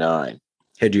 79.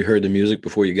 Had you heard the music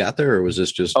before you got there, or was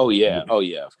this just? Oh yeah,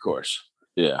 of course.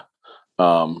 Yeah.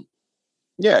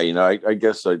 Yeah, you know, I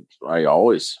guess I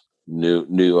always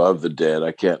knew of the Dead.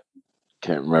 I can't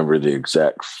remember the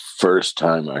exact first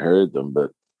time I heard them,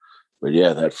 but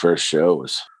yeah, that first show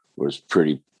was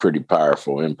pretty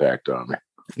powerful impact on me.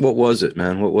 What was it,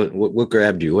 man? What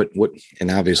grabbed you? What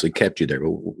and obviously kept you there, but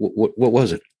what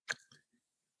was it?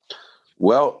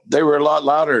 Well, they were a lot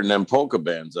louder than them polka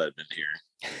bands I'd been hearing.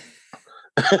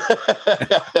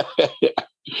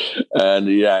 And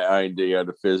yeah, I had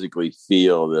to physically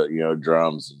feel the, you know,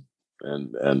 drums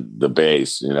and the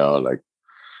bass, you know, like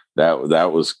that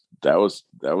was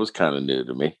kind of new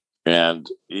to me. And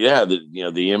yeah, the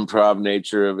improv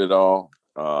nature of it all.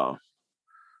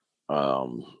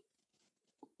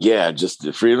 Yeah, just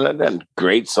the freedom and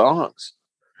great songs,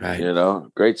 right? You know,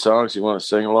 great songs you want to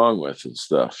sing along with and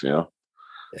stuff, you know.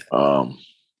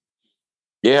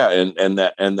 Yeah, and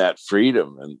that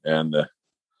freedom and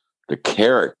the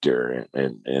character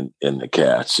in the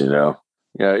Cats, you know.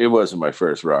 Yeah, it wasn't my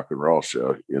first rock and roll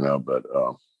show, you know, but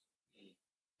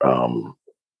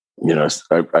you know,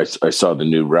 I saw the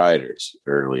New Riders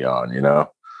early on, you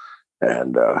know,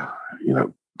 and you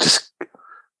know, just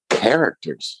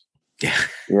characters. Yeah,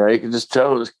 you know, you can just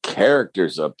tell there's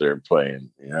characters up there playing,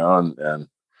 you know, and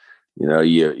you know,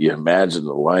 you imagine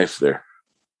the life they're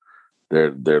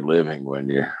living when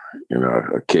you're, you know,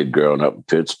 a kid growing up in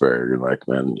Pittsburgh. You're like,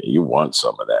 man, you want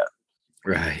some of that,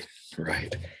 right?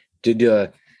 Did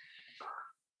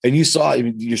and you saw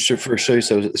your first show was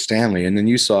at Stanley, and then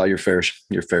you saw your fair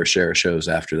share of shows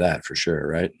after that, for sure,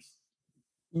 right?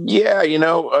 Yeah, you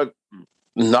know,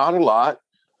 not a lot,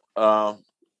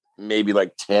 maybe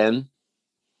like 10.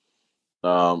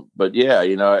 But yeah,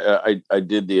 you know, I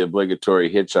did the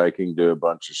obligatory hitchhiking to a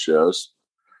bunch of shows.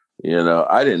 You know,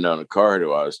 I didn't own a car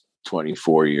till I was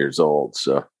 24 years old,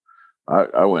 so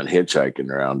I went hitchhiking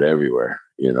around everywhere.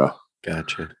 You know,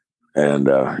 gotcha. And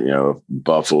you know,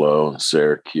 Buffalo,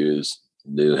 Syracuse,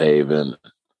 New Haven,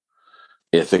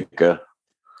 Ithaca,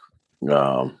 you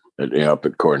know, up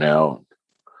at Cornell.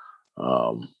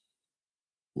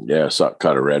 Yeah,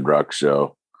 caught a Red Rock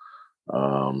show.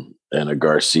 And a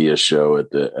Garcia show at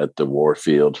the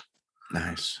Warfield.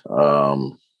 Nice.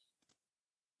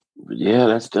 Yeah,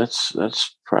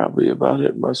 that's probably about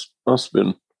it. Must have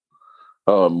been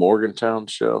a Morgantown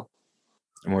show.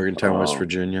 Morgantown, West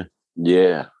Virginia.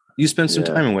 Yeah. You spent some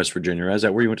time in West Virginia, right? Is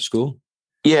that where you went to school?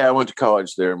 Yeah, I went to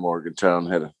college there in Morgantown.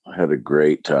 Had a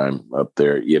great time up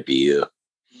there. Yippee.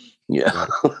 Yeah.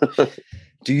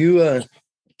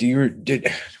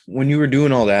 When you were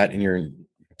doing all that and you're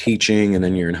teaching and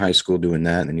then you're in high school doing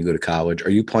that and then you go to college,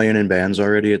 are you playing in bands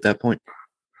already at that point?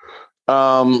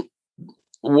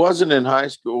 Wasn't in high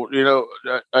school. You know,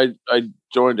 I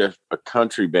joined a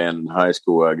country band in high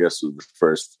school. I guess was the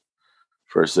first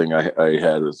thing I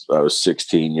had. I was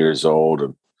 16 years old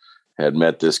and had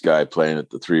met this guy playing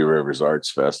at the Three Rivers Arts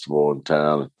Festival in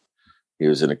town. He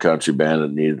was in a country band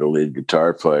and needed a lead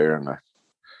guitar player, and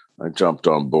I jumped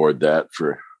on board that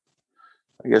for,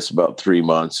 I guess, about 3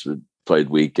 months. We played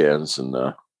weekends, and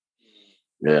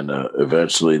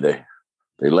eventually they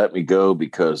let me go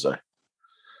because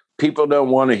people don't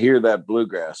want to hear that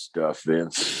bluegrass stuff,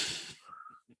 Vince.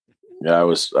 Yeah, I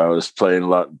was playing a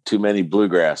lot too many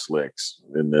bluegrass licks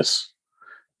in this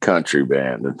country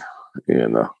band, and you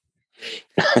know,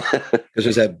 because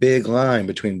there's that big line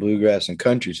between bluegrass and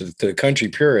country. So to the country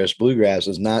purist, bluegrass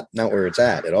is not where it's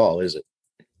at all, is it?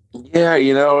 Yeah,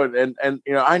 you know, and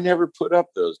you know, I never put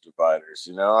up those dividers.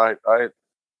 You know, I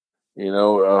you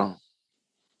know,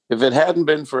 if it hadn't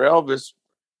been for Elvis,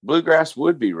 bluegrass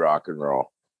would be rock and roll,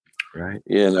 right?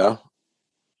 You know,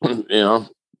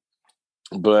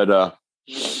 but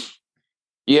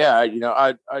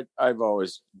Yeah, I've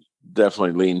always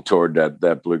definitely leaned toward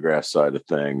that bluegrass side of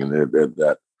thing, and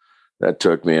that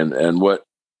took me. And what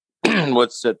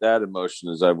what set that in motion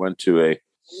is I went to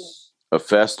a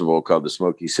festival called the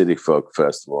Smoky City Folk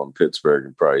Festival in Pittsburgh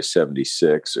in probably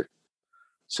 76 or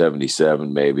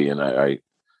 77 maybe, and I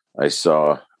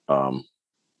saw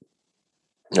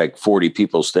like 40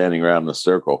 people standing around in a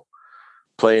circle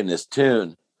playing this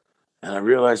tune, and I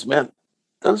realized, man,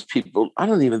 those people, I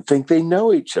don't even think they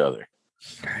know each other.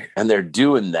 Right. And they're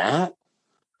doing that.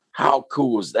 How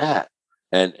cool is that?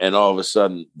 And all of a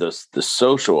sudden the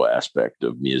social aspect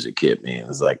of music hit me. And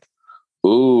it's like,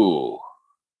 ooh,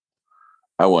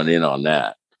 I went in on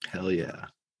that. Hell yeah.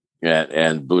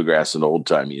 And bluegrass and old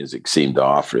time music seemed to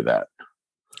offer that.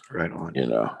 Right on.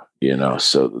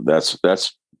 So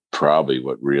that's probably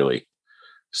what really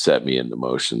set me into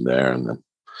motion there. And then,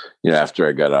 after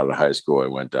I got out of high school, I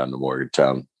went down to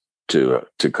Morgantown to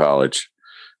college,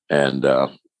 and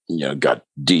got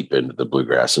deep into the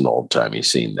bluegrass and old timey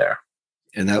scene there.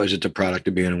 And that was just a product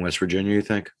of being in West Virginia, you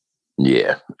think?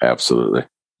 Yeah, absolutely.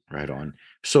 Right on.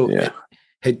 So, yeah.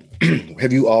 Hey,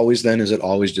 have you always then? Has it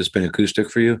always just been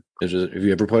acoustic for you? Have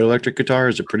you ever played electric guitar? Or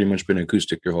has it pretty much been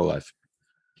acoustic your whole life?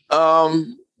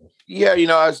 Yeah,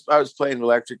 I was playing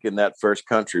electric in that first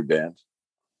country band.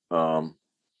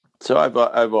 So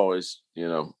I've always,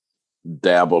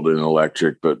 dabbled in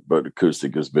electric, but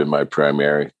acoustic has been my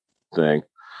primary thing.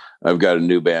 I've got a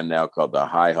new band now called the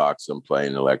High Hawks I'm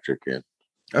playing electric in.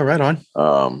 Oh, right on.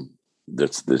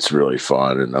 That's really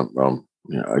fun, and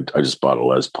I just bought a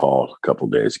Les Paul a couple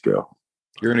days ago.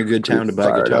 You're in a good town to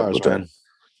buy guitars, man.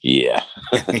 Yeah,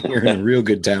 you're in a real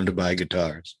good town to buy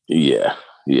guitars. Yeah.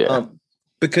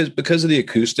 Because of the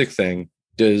acoustic thing,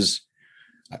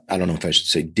 I don't know if I should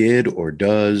say did or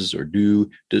does or does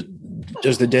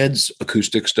the Dead's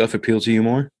acoustic stuff appeal to you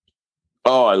more?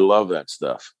 Oh, I love that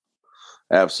stuff.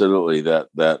 Absolutely.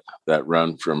 That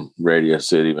run from Radio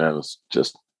City, man, was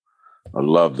just, I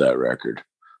love that record.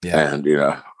 Yeah. And,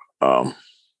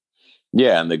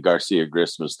 and the Garcia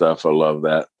Grisman stuff, I love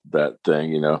that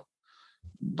thing,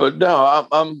 but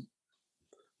no,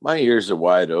 my ears are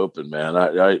wide open, man.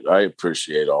 I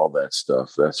appreciate all that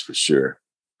stuff. That's for sure.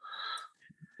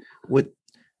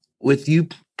 With you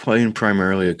playing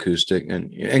primarily acoustic,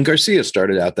 and Garcia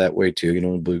started out that way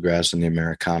too, bluegrass and the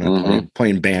Americana,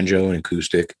 playing banjo and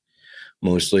acoustic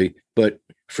mostly. But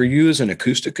for you as an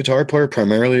acoustic guitar player,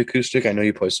 primarily acoustic, I know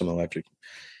you play some electric.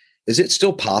 Is it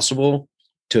still possible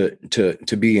to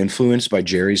be influenced by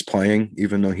Jerry's playing,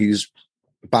 even though he's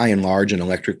by and large an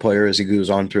electric player as he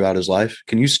goes on throughout his life?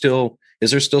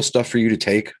 Is there still stuff for you to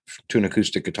take to an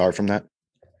acoustic guitar from that?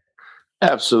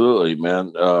 Absolutely,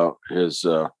 man. His,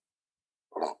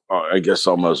 I guess,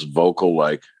 almost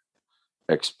vocal-like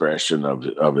expression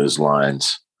of his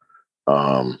lines,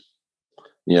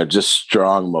 just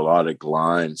strong melodic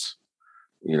lines,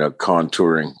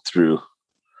 contouring through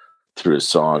his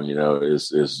song,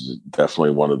 is definitely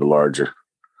one of the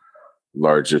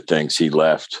larger things he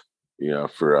left,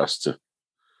 for us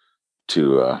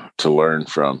to learn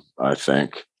from. I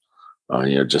think,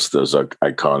 just those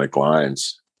iconic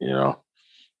lines,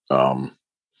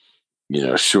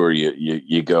 sure,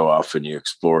 you go off and you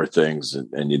explore things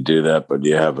and you do that, but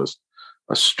you have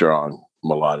a strong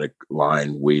melodic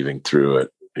line weaving through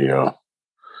it,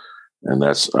 and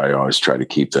I always try to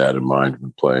keep that in mind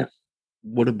when playing.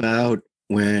 What about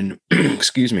when,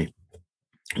 excuse me,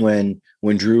 when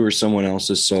Drew or someone else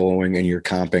is soloing and you're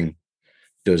comping,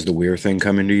 does the weird thing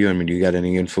come into you? I mean, do you got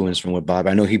any influence from what Bob?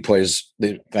 I know he plays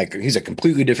he's a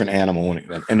completely different animal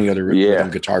than any other rhythm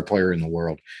guitar player in the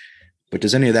world. But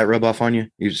does any of that rub off on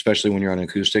you, especially when you're on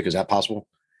acoustic? Is that possible?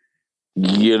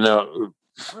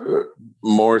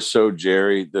 More so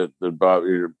Jerry. The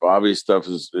Bobby stuff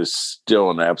is still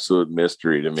an absolute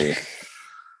mystery to me.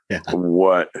 Yeah.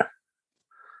 What,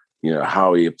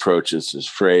 how he approaches his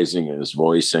phrasing and his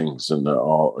voicings and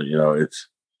it's.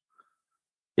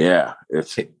 Have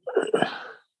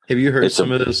you heard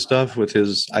some of this stuff with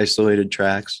his isolated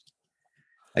tracks?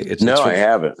 I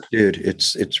haven't, dude.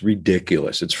 It's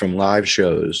ridiculous. It's from live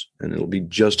shows, and it'll be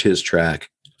just his track.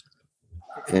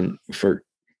 And for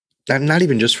not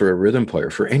even just for a rhythm player,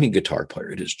 for any guitar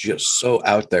player, it is just so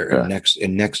out there and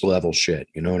next level shit.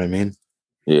 You know what I mean?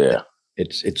 Yeah.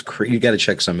 It's you got to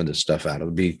check some of this stuff out.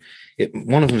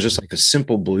 One of them is just like a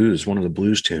simple blues, one of the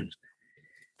blues tunes,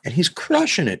 and he's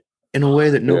crushing it in a way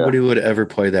that nobody would ever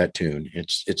play that tune.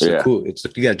 It's cool.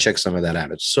 You got to check some of that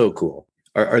out. It's so cool.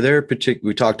 Are there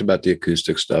we talked about the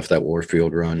acoustic stuff, that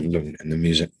Warfield run and the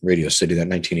music Radio City, that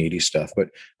 1980 stuff, but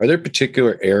are there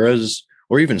particular eras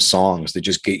or even songs that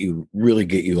just really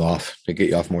get you off, that get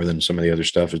you off more than some of the other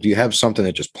stuff? Do you have something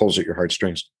that just pulls at your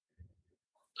heartstrings?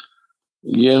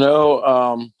 You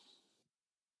know,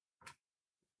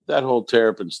 that whole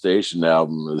Terrapin Station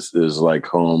album is like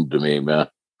home to me, man.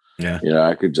 Yeah. You know,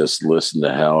 I could just listen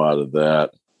the hell out of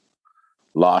that.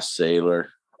 Lost Sailor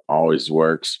always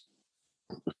works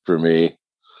for me.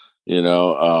 You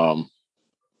know,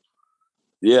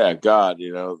 yeah, God,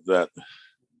 you know, that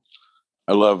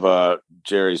I love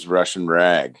Jerry's Russian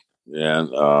Rag. And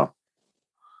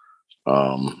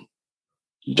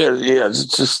yeah, it's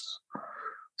just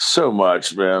so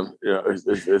much, man. You know,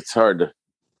 it's hard to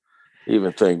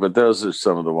even think, but those are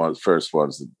some of the first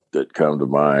ones that come to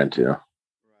mind. You know.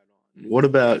 What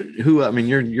about who? I mean,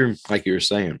 you're like you were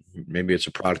saying, maybe it's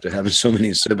a product of having so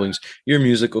many siblings. Your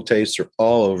musical tastes are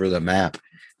all over the map,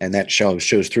 and that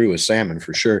shows through with Salmon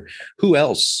for sure. Who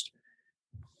else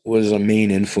was a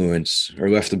main influence or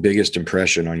left the biggest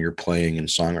impression on your playing and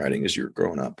songwriting as you were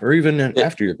growing up, or even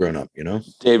after you're grown up? You know,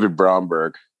 David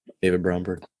Bromberg,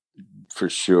 for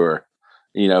sure.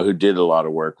 You know, who did a lot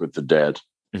of work with the Dead.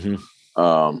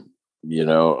 Mm-hmm. You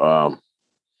know,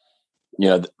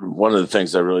 one of the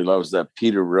things I really love is that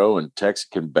Peter Rowan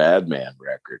Texican Badman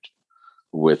record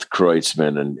with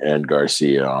Kreutzmann and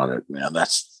Garcia on it. Man,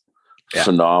 that's a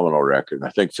phenomenal record. I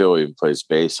think Phil even plays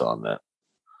bass on that.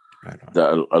 Right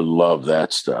on. I love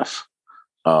that stuff.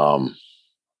 But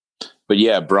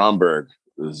yeah, Bromberg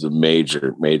was a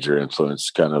major influence.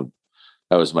 Kind of,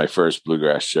 that was my first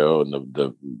bluegrass show in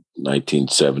the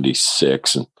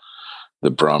 1976, and the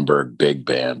Bromberg Big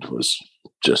Band was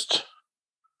just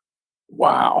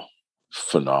wow,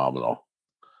 phenomenal.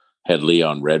 Had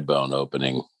Leon Redbone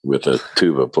opening with a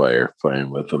tuba player playing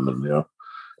with him, and you know,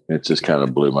 it just kind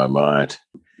of blew my mind.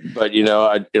 But you know,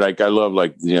 I love,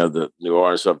 like, you know, the New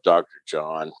Orleans stuff. Dr.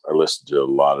 John. I listened to a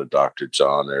lot of Dr.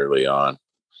 John early on.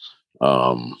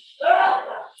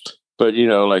 But you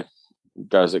know, like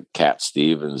guys like Cat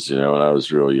Stevens, you know, when I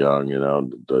was real young, you know,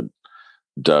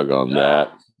 dug on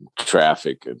that.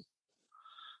 Traffic and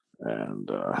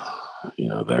you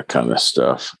know, that kind of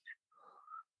stuff.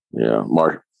 Yeah,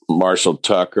 Marshall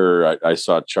Tucker. I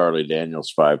saw Charlie Daniels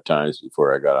 5 times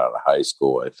before I got out of high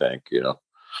school, I think. You know,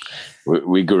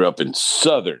 we grew up in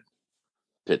southern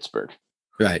Pittsburgh,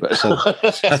 right? Southern.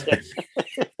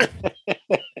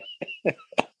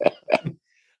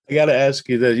 I got to ask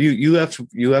you that you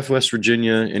left West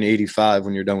Virginia in '85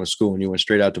 when you're done with school, and you went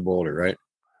straight out to Boulder, right?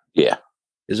 Yeah.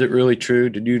 Is it really true?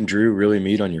 Did you and Drew really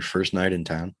meet on your first night in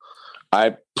town?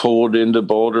 I pulled into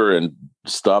Boulder and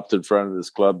stopped in front of this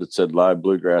club that said "Live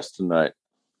Bluegrass Tonight,"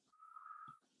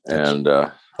 and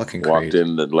walked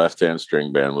in. The Left Hand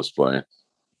String Band was playing,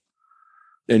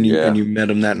 and you met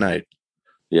him that night.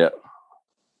 Yeah,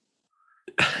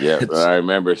 yeah. But I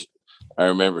remember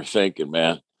thinking,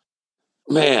 man,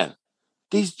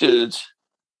 these dudes,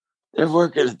 they're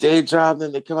working a day job,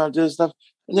 then they come out and do this stuff,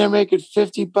 and they're making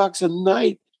 $50 a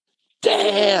night.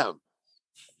 Damn.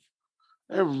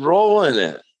 They're rolling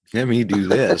it. Let me do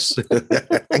this. I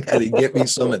got to get me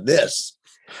some of this.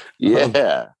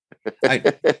 Yeah.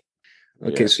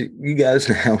 Okay, so you guys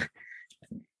now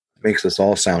makes us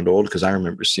all sound old, because I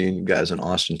remember seeing you guys in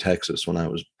Austin, Texas when I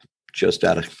was just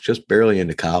barely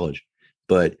into college.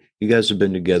 But you guys have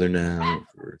been together now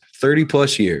for 30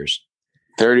 plus years.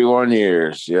 31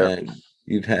 years, yeah. And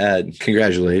you've had,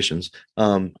 congratulations.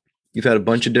 You've had a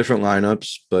bunch of different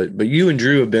lineups, but you and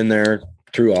Drew have been there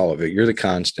through all of it. You're the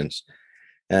constants.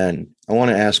 And I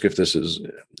want to ask if this is,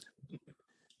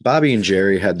 Bobby and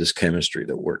Jerry had this chemistry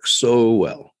that works so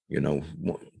well. You know,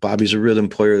 Bobby's a rhythm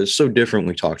player that's so different.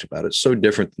 We talked about it. So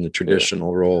different than the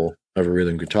traditional role of a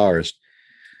rhythm guitarist.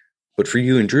 But for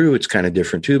you and Drew, it's kind of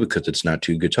different too, because it's not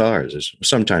 2 guitars.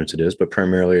 Sometimes it is, but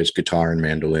primarily it's guitar and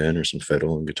mandolin, or some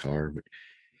fiddle and guitar. But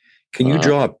can you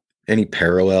draw any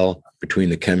parallel between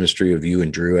the chemistry of you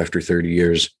and Drew after 30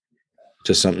 years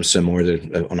to something similar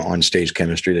to an on-stage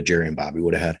chemistry that Jerry and Bobby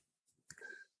would have had?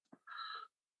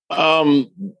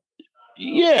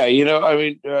 Yeah, you know, I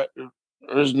mean,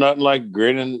 there's nothing like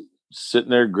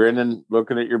sitting there grinning,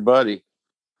 looking at your buddy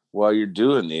while you're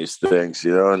doing these things,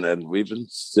 you know, and we've been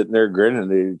sitting there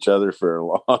grinning at each other for a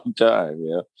long time,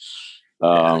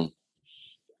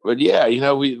 But yeah, you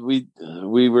know,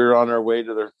 we were on our way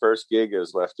to their first gig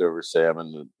as Leftover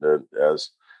Salmon, as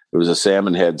it was a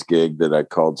Salmon Heads gig that I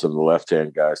called some of the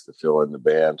left-hand guys to fill in the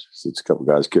band, since a couple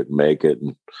guys couldn't make it,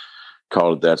 and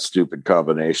called it that stupid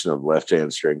combination of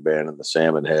Left-Hand String Band and the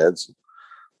Salmon Heads.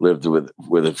 Lived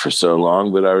with it for so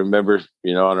long. But I remember,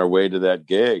 you know, on our way to that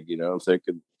gig, you know,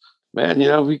 thinking, man, you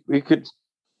know, we could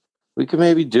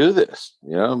maybe do this,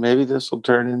 you know, maybe this will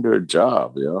turn into a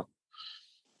job, you know.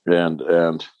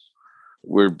 and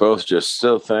we're both just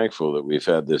so thankful that we've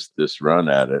had this run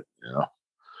at it, you know.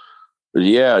 But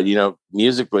yeah, you know,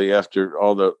 musically, after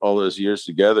all those years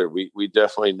together, we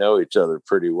definitely know each other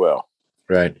pretty well.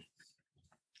 Right.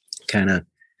 Kind of.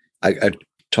 I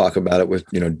talk about it with,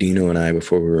 you know, Dino and I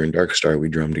before we were in Dark Star. We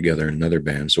drummed together in another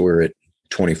band, so we're at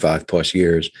 25 plus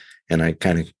years. And I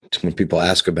kind of, when people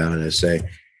ask about it, I say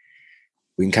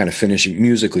we can kind of finish,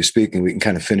 musically speaking, we can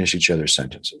kind of finish each other's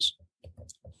sentences.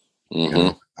 You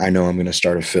know, I know I'm going to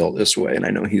start a fill this way, and I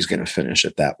know he's going to finish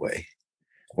it that way,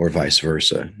 or vice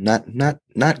versa.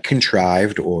 Not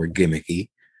contrived or gimmicky,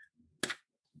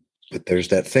 but there's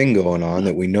that thing going on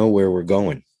that we know where we're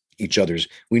going.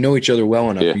 We know each other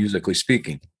well enough, musically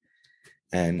speaking,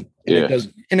 and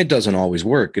it doesn't always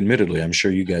work. Admittedly, I'm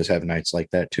sure you guys have nights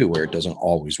like that too, where it doesn't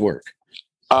always work.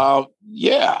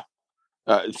 Yeah,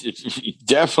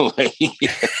 definitely.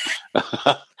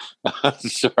 I'm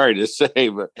sorry to say,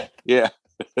 but yeah,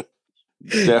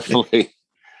 definitely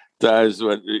does.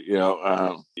 What you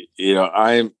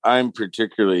know, I'm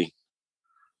particularly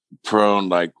prone,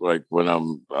 like when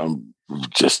I'm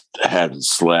just hadn't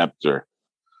slept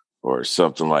or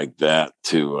something like that,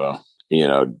 to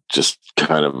just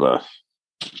kind of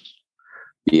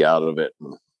be out of it,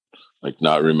 and like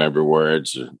not remember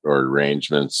words or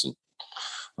arrangements and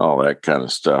all that kind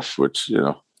of stuff. Which, you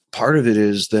know, part of it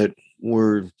is that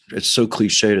it's so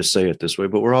cliche to say it this way,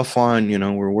 but we're all fine. You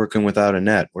know, we're working without a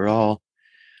net. We're all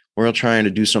trying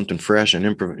to do something fresh and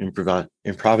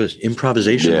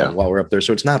improvisation while we're up there.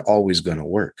 So it's not always going to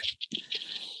work.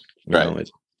 You know,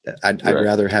 I'd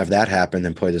rather have that happen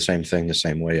than play the same thing the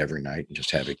same way every night and just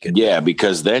have it get. Yeah,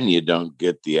 because then you don't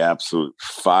get the absolute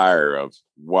fire of,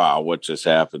 wow, what just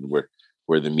happened,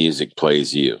 where the music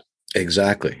plays you.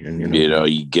 Exactly. And,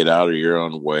 you get out of your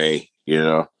own way, you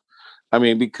know. I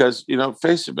mean, because, you know,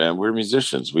 face it, man, we're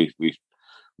musicians. We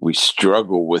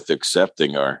struggle with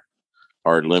accepting our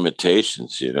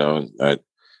limitations, you know.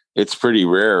 It's pretty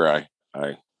rare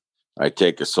I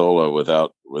take a solo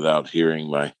without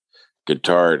hearing my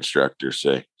guitar instructor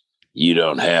say, "You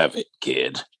don't have it,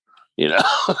 kid." You know.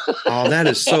 Oh, that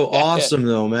is so awesome,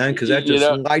 though, man, because that just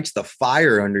lights the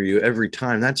fire under you every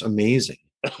time. That's amazing.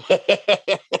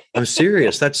 I'm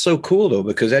serious. That's so cool, though,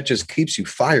 because that just keeps you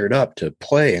fired up to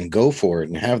play and go for it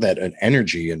and have that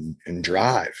energy and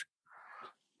drive.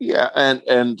 Yeah,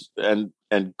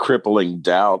 and crippling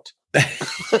doubt,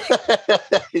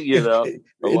 you know,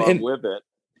 along with it.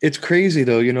 It's crazy,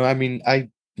 though. You know, I mean,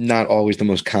 I'm not always the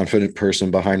most confident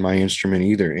person behind my instrument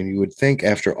either. And you would think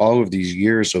after all of these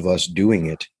years of us doing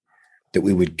it that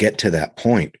we would get to that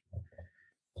point.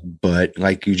 But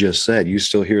like you just said, you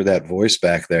still hear that voice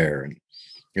back there. And,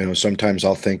 you know, sometimes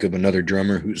I'll think of another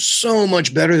drummer who's so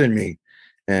much better than me.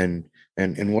 And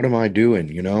what am I doing?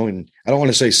 You know, and I don't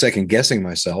want to say second guessing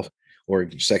myself or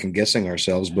second guessing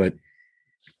ourselves, but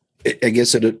I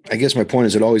guess my point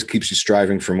is it always keeps you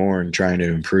striving for more and trying to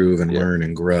improve and learn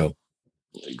and grow.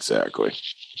 Exactly.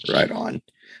 Right on.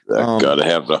 Gotta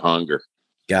have the hunger.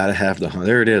 Gotta have the hunger.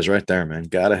 There it is right there, man.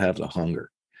 Gotta have the hunger.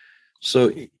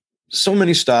 So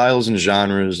many styles and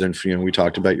genres. And, you know, we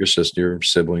talked about your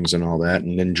siblings and all that.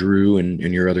 And then Drew and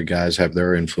your other guys have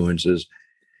their influences.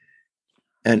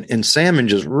 And Salmon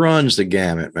just runs the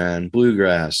gamut, man.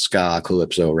 Bluegrass, ska,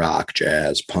 calypso, rock,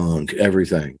 jazz, punk,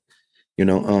 everything. You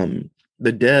know,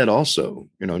 the Dead also,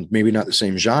 you know, maybe not the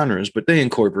same genres, but they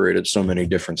incorporated so many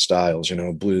different styles, you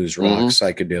know, blues, rock,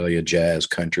 psychedelia, jazz,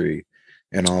 country,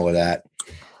 and all of that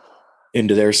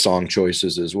into their song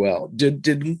choices as well.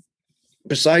 Did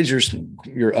besides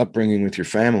your upbringing with your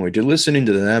family, did listening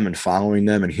to them and following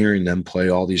them and hearing them play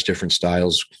all these different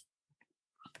styles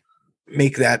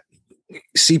make that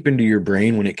seep into your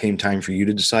brain when it came time for you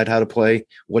to decide how to play,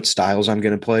 what styles I'm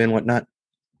going to play and whatnot?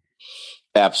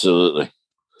 Absolutely.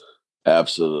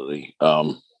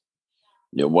 You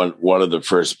know, one of the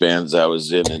first bands I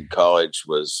was in college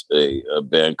was a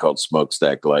band called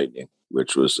Smokestack Lightning,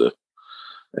 which was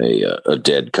a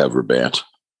Dead cover band.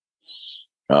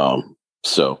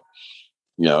 So,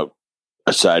 you know,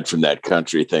 aside from that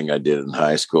country thing I did in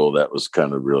high school, that was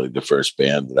kind of really the first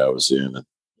band that I was in.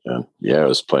 And I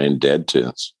was playing Dead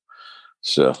tunes.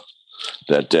 So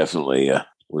that definitely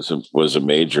was a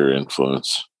major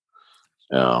influence.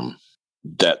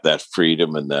 That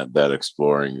freedom and that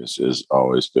exploring has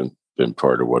always been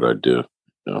part of what I do.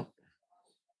 You know?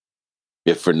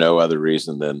 If for no other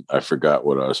reason than I forgot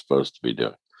what I was supposed to be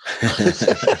doing.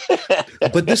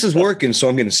 But this is working, so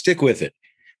I'm going to stick with it.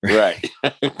 Right.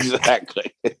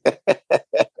 Exactly.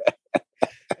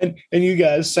 and you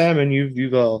guys, Salmon,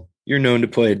 you're known to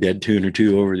play a Dead tune or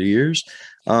two over the years.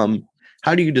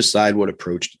 How do you decide what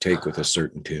approach to take with a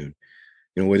certain tune?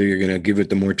 whether you're going to give it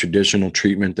the more traditional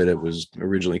treatment that it was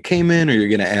originally came in, or you're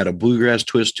going to add a bluegrass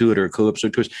twist to it or a calypso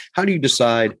twist. How do you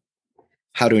decide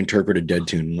how to interpret a dead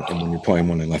tune and when you're playing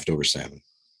one in Leftover Salmon?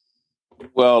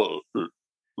 Well,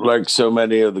 like so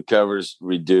many of the covers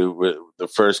we do, the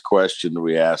first question that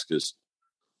we ask is,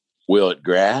 will it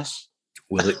grass?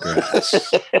 Will it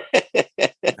grass?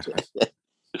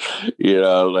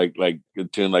 Like a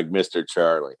tune like Mr.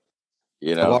 Charlie.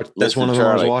 That's Mr. one of them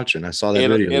Charlie, I was watching. I saw that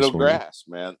video. It'll grass,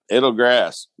 man. It'll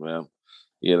grass, man.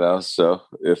 So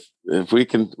if we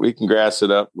can grass it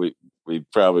up, we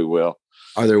probably will.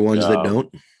 Are there ones that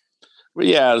don't? But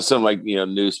yeah, something like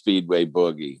New Speedway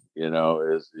Boogie.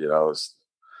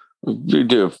 We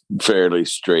do a fairly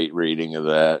straight reading of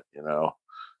that.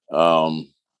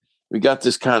 We got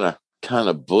this kind of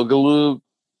boogaloo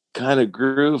kind of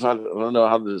groove. I don't know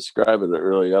how to describe it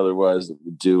really otherwise that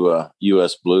we do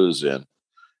U.S. blues in.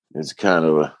 It's kind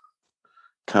of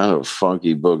a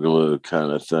funky boogaloo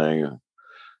kind of thing. A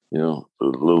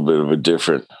little bit of a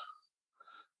different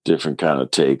kind of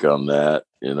take on that,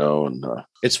 and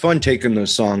it's fun taking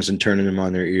those songs and turning them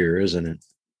on their ear, isn't it?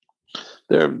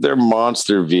 They're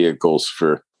monster vehicles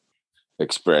for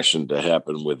expression to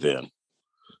happen within.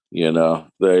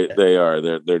 They are.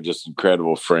 They're just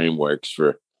incredible frameworks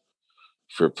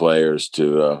for players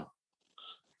to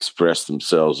express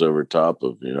themselves over top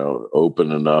of,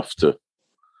 open enough to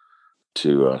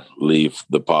leave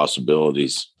the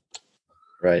possibilities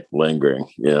right lingering.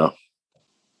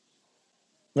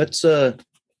 Let's talk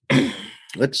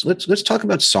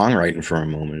about songwriting for a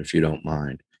moment, if you don't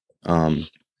mind.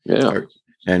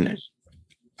 And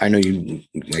I know you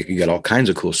got all kinds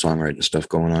of cool songwriting stuff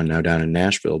going on now down in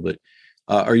Nashville, but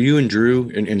are you and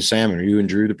Drew and Salmon, are you and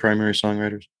Drew the primary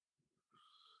songwriters?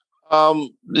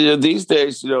 These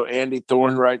days, Andy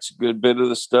Thorne writes a good bit of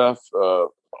the stuff.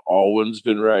 Alwyn's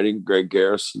been writing. Greg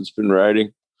Garrison's been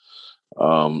writing.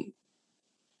 So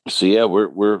yeah,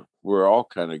 we're all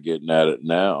kind of getting at it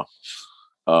now.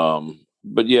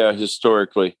 But yeah,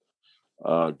 historically,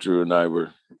 Drew and I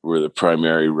were the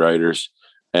primary writers,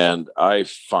 and I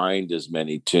find as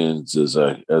many tunes as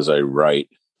I write.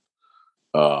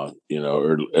 Or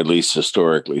at least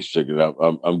historically, figured out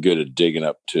I'm good at digging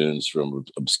up tunes from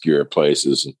obscure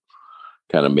places and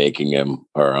kind of making them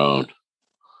our own.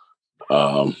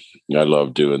 I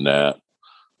love doing that.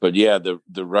 But yeah,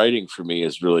 the writing for me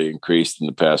has really increased in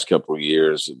the past couple of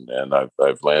years, and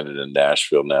I've landed in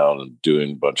Nashville now and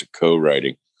doing a bunch of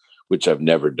co-writing, which I've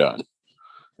never done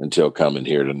until coming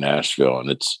here to Nashville, and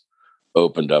it's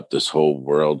opened up this whole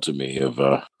world to me of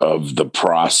the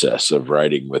process of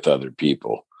writing with other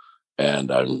people,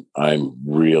 and I'm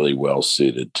really well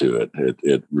suited to it.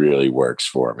 It really works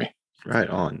for me. Right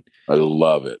on. I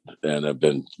love it, and I've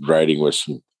been writing with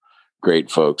some great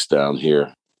folks down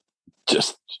here.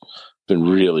 Just been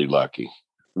really lucky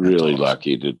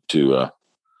to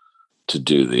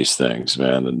do these things,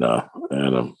 man, and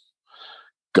I'm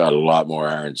got a lot more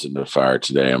irons in the fire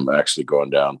today. I'm actually going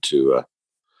down to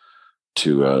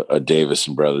a Davis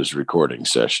and Brothers recording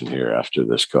session here after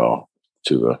this call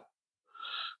to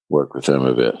work with them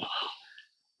a bit.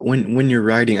 When you're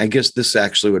writing, I guess this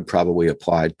actually would probably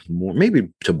apply more, maybe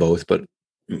to both, but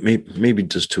maybe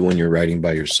just to when you're writing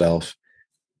by yourself.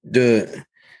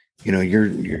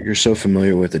 You're so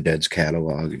familiar with the Dead's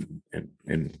catalog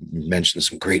and mentioned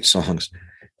some great songs.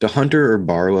 Do Hunter or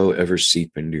Barlow ever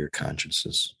seep into your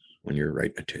consciences when you're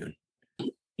writing a tune?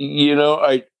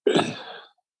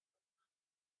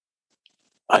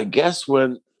 I guess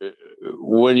when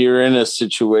you're in a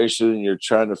situation and you're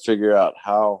trying to figure out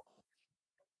how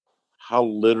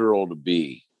literal to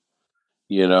be,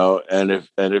 and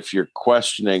if you're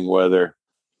questioning whether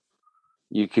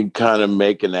you can kind of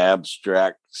make an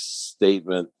abstract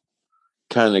statement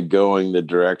kind of going the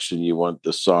direction you want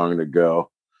the song to go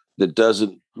that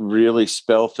doesn't really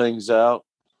spell things out.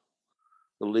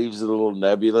 It leaves it a little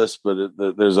nebulous, but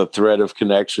there's a thread of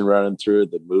connection running through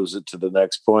it that moves it to the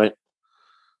next point.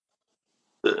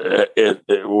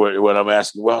 When I'm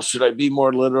asking, well, should I be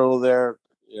more literal there?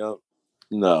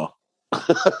 No,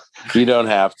 you don't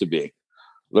have to be.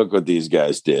 Look what these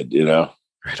guys did,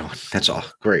 Right on. That's all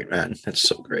great, man. That's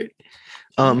so great.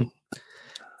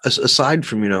 Aside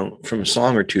from, from a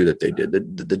song or two that they did,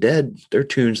 the Dead, their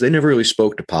tunes, they never really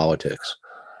spoke to politics.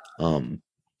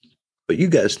 But you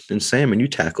guys and Salmon, you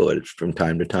tackle it from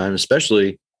time to time,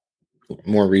 especially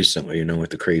more recently, with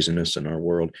the craziness in our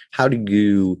world. How do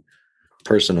you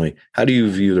personally,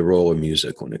 view the role of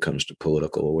music when it comes to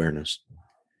political awareness?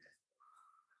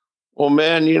 Well,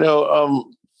 man,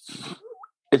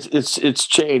 it's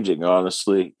changing,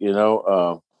 honestly.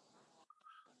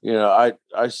 I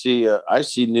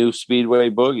see New Speedway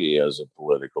Boogie as a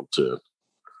political tune.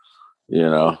 You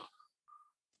know,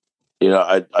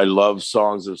 I love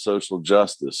songs of social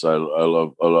justice. I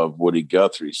love Woody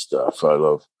Guthrie stuff. I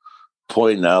love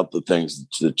pointing out the things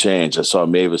that change. I saw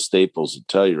Mavis Staples at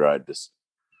Telluride this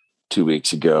 2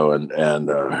 weeks ago, and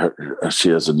she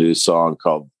has a new song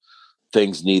called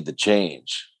 "Things Need to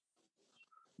Change."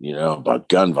 About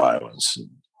gun violence and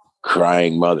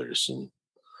crying mothers, and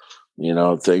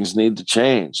things need to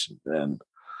change.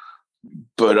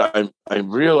 But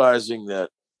I'm realizing that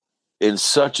in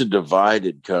such a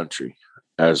divided country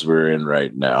as we're in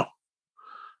right now,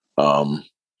 that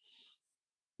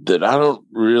I don't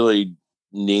really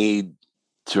need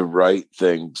to write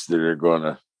things that are going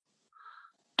to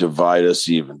divide us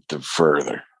even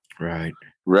further. Right.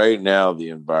 Right now, the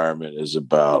environment is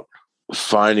about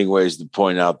finding ways to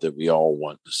point out that we all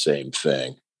want the same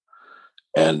thing,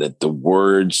 and that the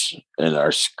words and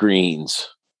our screens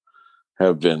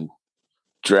have been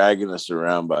dragging us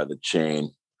around by the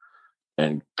chain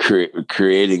and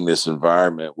creating this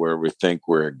environment where we think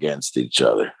we're against each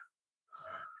other.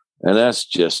 And that's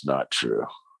just not true,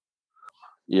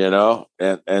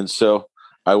 and so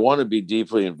I want to be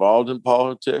deeply involved in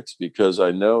politics because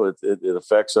I know it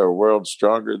affects our world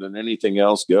stronger than anything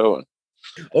else going.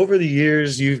 Over the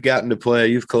years, you've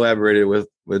collaborated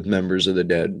with members of the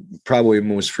Dead, probably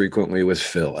most frequently with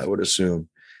Phil, I would assume.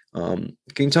 Can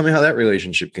you tell me how that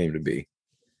relationship came to be?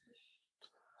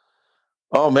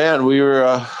 Oh man, we were,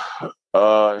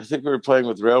 I think we were playing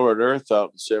with Railroad Earth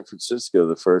out in San Francisco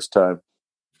the first time.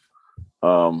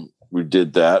 We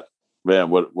did that.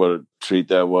 Man, what a treat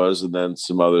that was. And then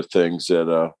some other things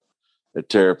at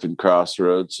Terrapin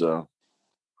Crossroads.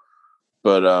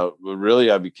 But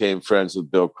really, I became friends with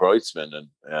Bill Kreutzmann,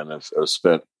 and I've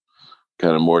spent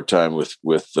kind of more time with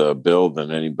Bill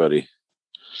than anybody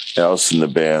else in the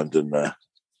band, and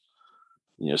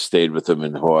stayed with him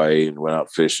in Hawaii and went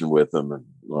out fishing with him and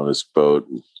on his boat.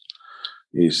 And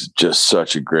he's just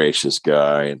such a gracious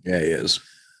guy, and yeah, he is.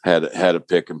 Had a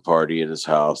picking party at his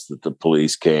house that the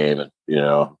police came, and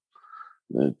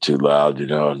too loud,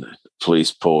 and the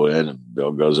police pull in, and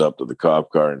Bill goes up to the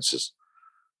cop car and says,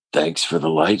 "Thanks for the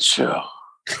light show."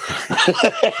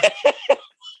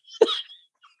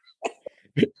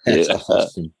 That's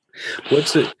awesome.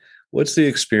 What's the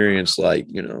experience like?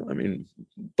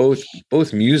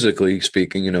 Both musically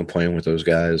speaking, playing with those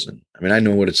guys, and I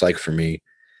know what it's like for me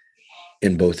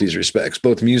in both these respects,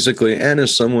 both musically and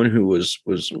as someone who was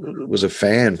a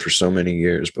fan for so many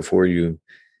years before you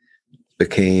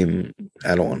became,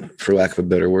 for lack of a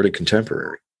better word, a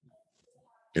contemporary.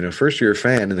 First you're a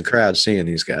fan in the crowd seeing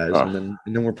these guys, and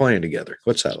then we're playing together.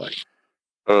 What's that like?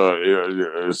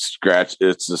 It's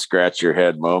a scratch your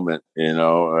head moment,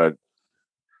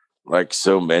 like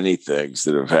so many things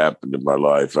that have happened in my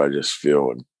life. I just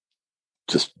feel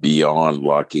just beyond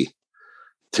lucky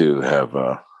to have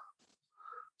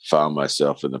found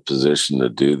myself in a position to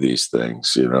do these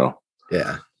things,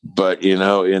 Yeah. But, in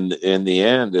the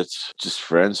end, it's just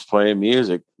friends playing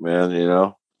music, man.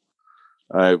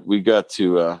 We got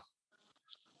to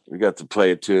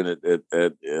play a tune at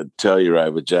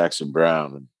Telluride with Jackson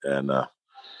Brown, and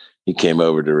he came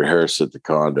over to rehearse at the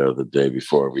condo the day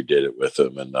before we did it with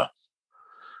him, and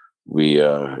we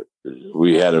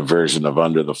had a version of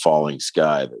Under the Falling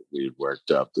Sky that we had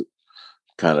worked up that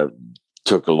kind of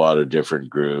took a lot of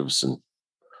different grooves and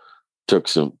took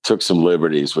some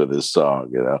liberties with his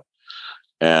song,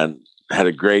 and had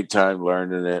a great time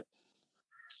learning it.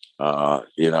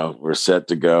 We're set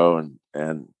to go,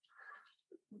 and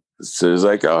so he's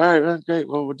like, "All right, man, great.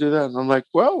 Well, we'll do that." And I'm like,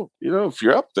 "Well, if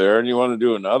you're up there and you want to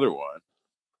do another one,"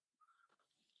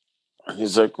 and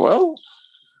he's like, "Well,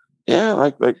 yeah,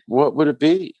 like what would it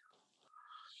be?"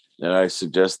 And I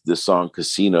suggested this song,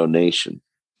 Casino Nation.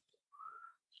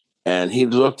 And he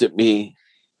looked at me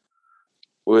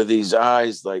with these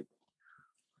eyes like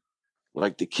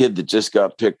the kid that just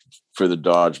got picked for the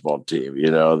dodgeball team,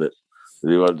 that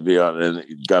he wanted to be on, and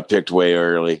got picked way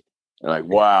early. And like,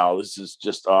 wow, this is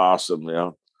just awesome,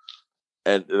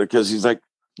 And because he's like,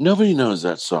 nobody knows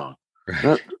that song.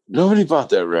 Right. Nobody bought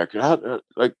that record.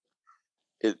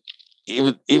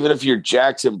 Even if you're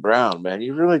Jackson Brown, man,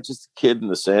 you're really just a kid in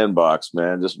the sandbox,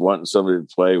 man, just wanting somebody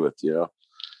to play with,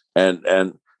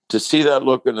 And to see that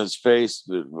look in his face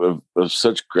of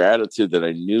such gratitude that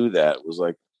I knew that was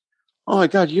like, oh my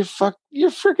God, you're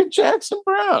freaking Jackson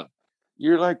Brown.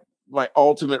 You're like my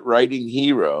ultimate writing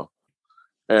hero.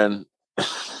 And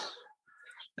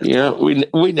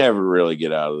we never really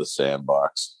get out of the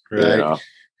sandbox. Right.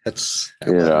 That's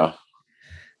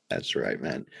right,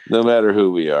 man. No matter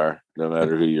who we are, no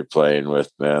matter who you're playing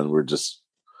with, man, we're just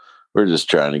we're just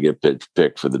trying to get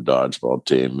picked for the dodgeball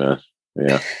team, man.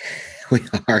 Yeah. We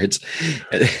are.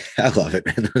 I love it,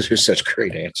 man. Those are such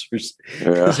great answers.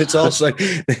 Yeah. It's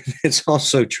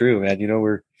also true, man. You know,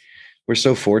 we're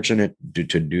so fortunate to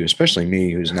do, especially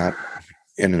me, who's not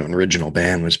in an original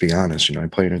band. Let's be honest. You know, I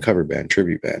play in a cover band,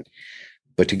 tribute band,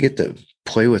 but to get to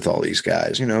play with all these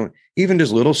guys, you know, even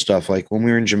just little stuff like when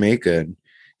we were in Jamaica and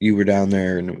you were down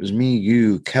there, and it was me,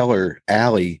 you, Keller,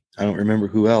 Allie. I don't remember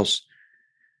who else,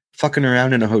 fucking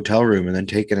around in a hotel room and then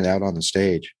taking it out on the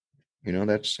stage. You know,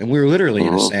 and we were literally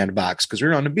in a sandbox because we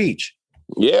were on the beach.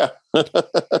 Yeah.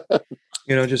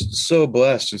 You know, just so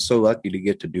blessed and so lucky to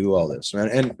get to do all this, man.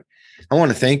 And I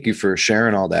want to thank you for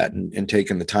sharing all that and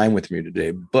taking the time with me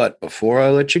today. But before I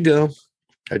let you go,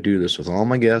 I do this with all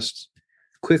my guests.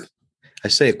 I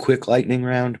say a quick lightning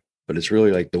round, but it's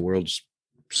really like the world's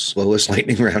slowest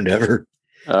lightning round ever.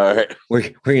 All right. We're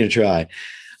going to try.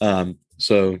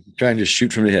 So try and just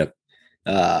shoot from the hip.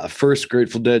 First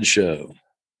Grateful Dead show.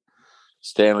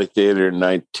 Stanley Theater,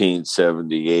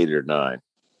 1978 or 9.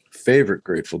 Favorite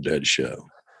Grateful Dead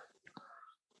show?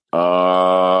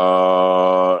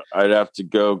 I'd have to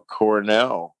go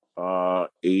Cornell,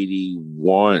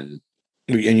 81.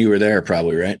 And you were there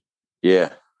probably, right? Yeah.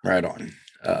 Right on.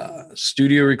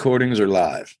 Studio recordings or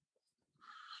live?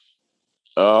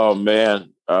 Oh,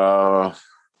 man.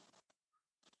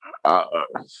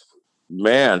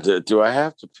 Man, do I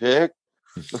have to pick?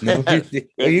 No,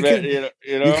 you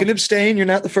can abstain. You're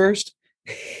not the first.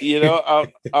 You know,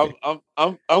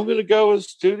 I'm going to go with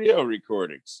studio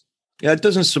recordings. Yeah, it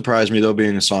doesn't surprise me though,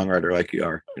 being a songwriter like you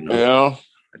are. You know, yeah.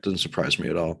 It doesn't surprise me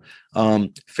at all.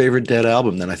 Favorite Dead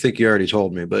album? Then I think you already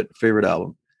told me, but favorite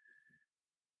album?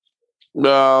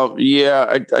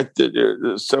 Yeah, I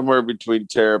did somewhere between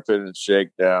Terrapin and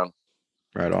Shakedown.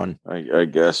 Right on. I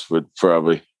guess would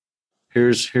probably.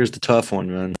 Here's the tough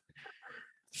one, man.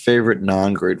 Favorite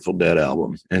non-Grateful Dead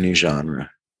album, any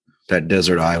genre? That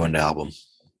Desert Island album.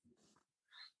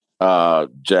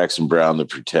 Jackson Browne, The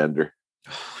Pretender.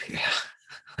 Oh, yeah,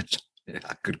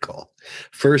 good call.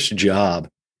 First job.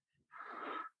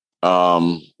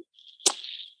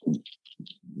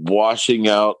 Washing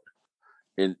out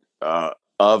in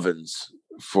ovens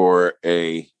for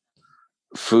a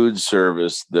food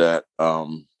service that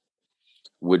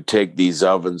would take these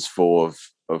ovens full of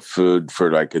food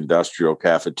for like industrial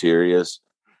cafeterias,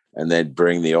 and they'd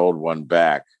bring the old one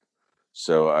back.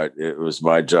 So it was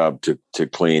my job to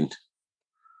clean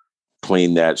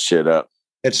that shit up.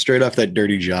 It's straight off that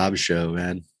Dirty Job show,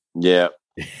 man. Yeah.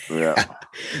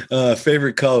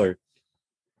 Favorite color?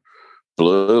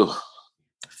 Blue.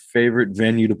 Favorite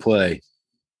venue to play?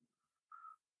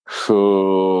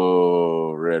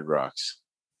 Oh, Red Rocks.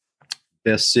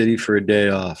 Best city for a day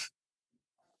off?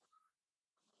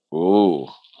 Ooh.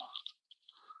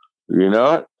 You know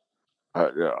what?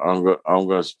 I'm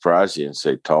going to surprise you and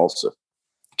say Tulsa.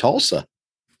 Tulsa?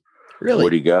 Really?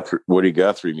 Woody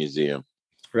Guthrie Museum.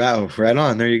 Wow, right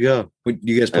on. There you go.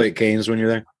 You guys play at Canes when you're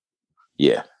there?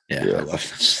 Yeah. Yeah. I love it.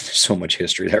 There's so much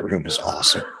history. That room is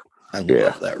awesome. I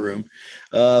love that room.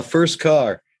 First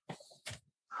car?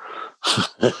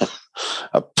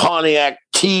 A Pontiac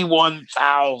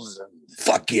T1000.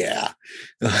 Fuck yeah.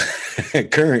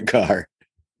 Current car?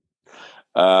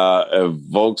 A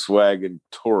Volkswagen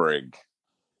Touareg.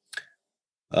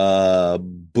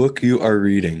 Book you are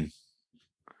reading?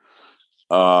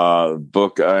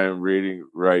 Book I am reading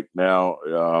right now,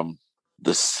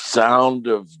 The Sound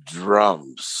of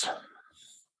Drums.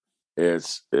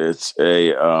 It's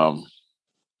a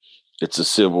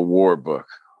Civil War book.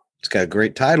 It's got a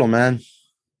great title, man.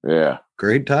 Yeah.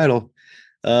 Great title.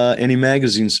 Any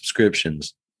magazine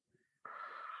subscriptions?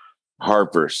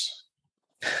 Harper's.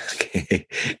 Okay.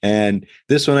 And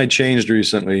this one I changed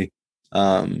recently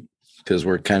because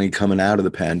we're kind of coming out of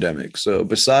the pandemic. So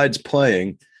besides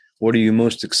playing, what are you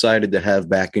most excited to have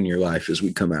back in your life as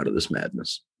we come out of this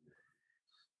madness?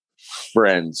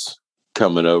 Friends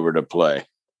coming over to play.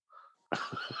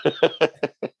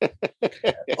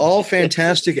 All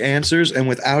fantastic answers, and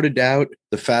without a doubt,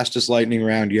 the fastest lightning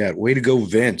round yet. Way to go,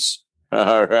 Vince.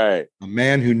 All right. A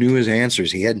man who knew his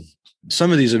answers. He had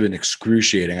some of these have been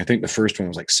excruciating. I think the first one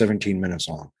was like 17 minutes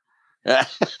long.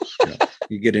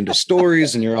 You get into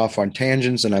stories and you're off on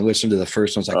tangents, and I listened to the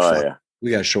first one. I was like, fuck, we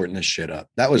got to shorten this shit up.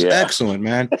 That was excellent,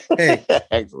 man. Hey,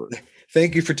 excellent.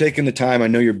 Thank you for taking the time. I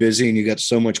know you're busy and you got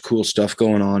so much cool stuff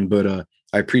going on, but I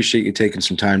appreciate you taking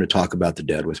some time to talk about the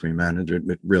Dead with me, man.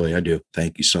 Really, I do.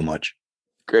 Thank you so much.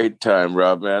 Great time,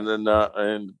 Rob, man.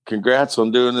 And congrats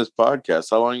on doing this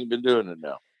podcast. How long have you been doing it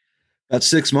now? About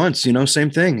 6 months, same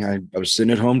thing. I was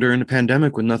sitting at home during the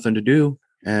pandemic with nothing to do.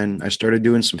 and I started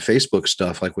doing some Facebook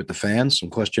stuff, like with the fans, some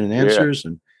question and answers.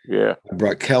 And I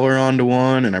brought Keller onto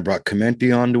one, and I brought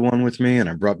Commenti onto one with me, and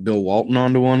I brought Bill Walton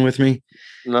onto one with me.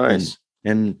 Nice.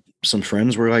 And some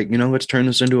friends were like, let's turn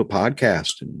this into a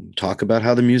podcast and talk about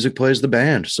how the music plays the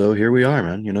band. So here we are,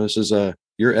 man. This is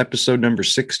your episode number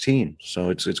 16. So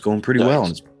it's going pretty well.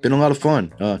 And it's been a lot of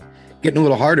fun. Getting a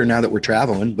little harder now that we're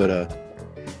traveling, but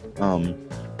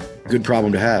good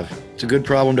problem to have. It's a good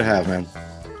problem to have, man.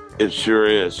 It sure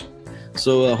is.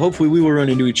 So hopefully we will run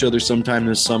into each other sometime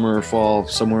this summer or fall,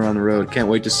 somewhere on the road. Can't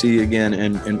wait to see you again.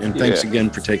 And thanks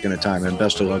again for taking the time, and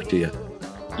best of luck to you.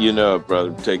 You know it,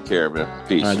 brother. Take care, man.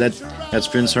 Peace. That's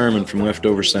Vince Herman from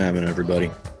Leftover Salmon,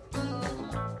 everybody.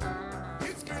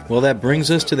 Well, that brings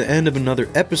us to the end of another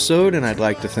episode, and I'd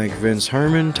like to thank Vince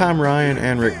Herman, Tom Ryan,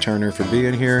 and Rick Turner for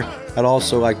being here. I'd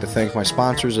also like to thank my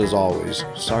sponsors, as always,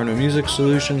 Sarno Music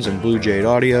Solutions and Blue Jade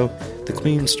Audio, The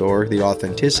Clean Store, The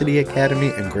Authenticity Academy,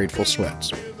 and Grateful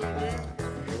Sweats.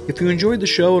 If you enjoyed the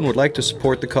show and would like to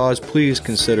support the cause, please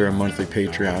consider a monthly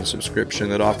Patreon subscription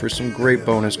that offers some great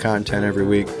bonus content every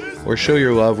week, or show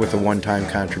your love with a one-time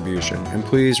contribution. And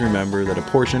please remember that a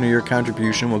portion of your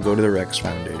contribution will go to the Rex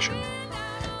Foundation.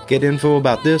 Get info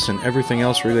about this and everything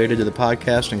else related to the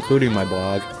podcast, including my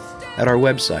blog, at our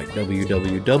website,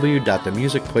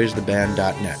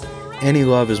 www.themusicplaystheband.net. Any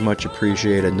love is much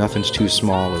appreciated. Nothing's too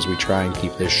small as we try and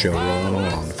keep this show rolling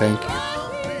along. Thank you.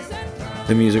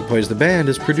 The Music Plays the Band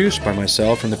is produced by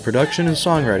myself and the production and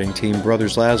songwriting team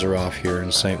Brothers Lazaroff here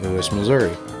in St. Louis,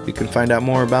 Missouri. You can find out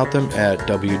more about them at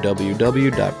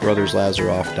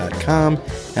www.brotherslazaroff.com,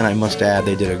 and I must add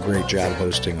they did a great job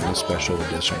hosting on the special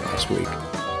edition last week.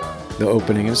 The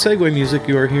opening and segue music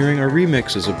you are hearing are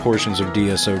remixes of portions of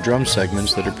DSO drum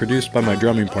segments that are produced by my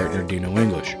drumming partner Dino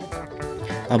English.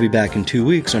 I'll be back in 2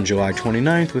 weeks on July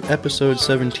 29th with episode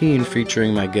 17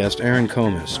 featuring my guest Aaron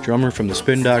Comas, drummer from the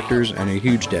Spin Doctors and a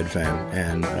huge Dead fan,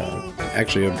 and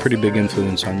actually a pretty big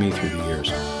influence on me through the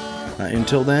years.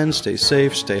 Until then, stay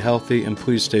safe, stay healthy, and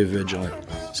please stay vigilant.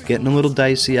 It's getting a little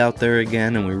dicey out there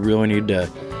again, and we really need to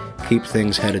keep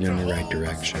things headed in the right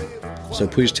direction. So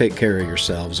please take care of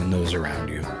yourselves and those around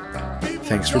you.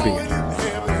 Thanks for being here.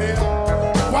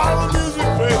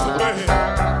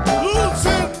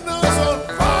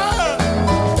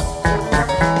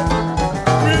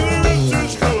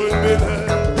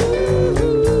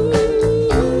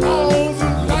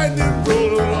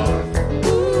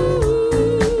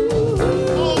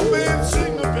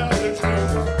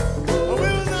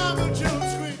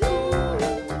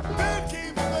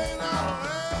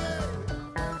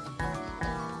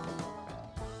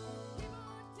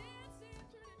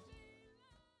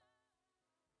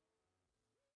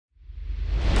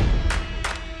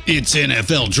 It's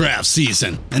NFL draft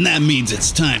season, and that means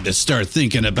it's time to start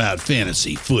thinking about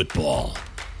fantasy football.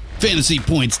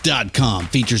 FantasyPoints.com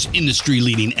features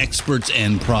industry-leading experts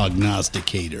and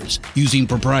prognosticators using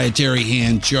proprietary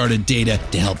hand-charted data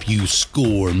to help you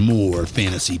score more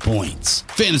fantasy points.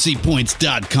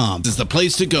 FantasyPoints.com is the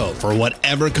place to go for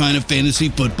whatever kind of fantasy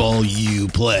football you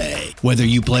play. Whether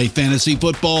you play fantasy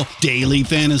football, daily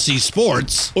fantasy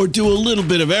sports, or do a little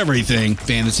bit of everything,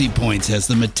 Fantasy Points has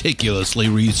the meticulously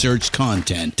researched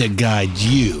content to guide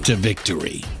you to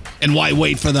victory. And why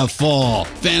wait for the fall?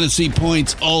 Fantasy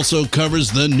Points also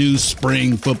covers the new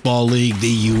spring football league,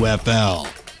 the UFL.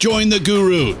 Join the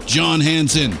guru, John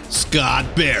Hansen,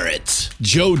 Scott Barrett,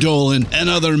 Joe Dolan, and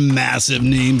other massive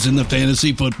names in the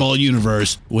fantasy football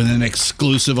universe with an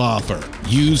exclusive offer.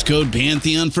 Use code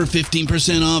Pantheon for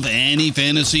 15% off any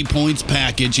Fantasy Points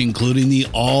package, including the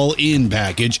all-in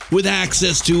package, with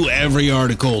access to every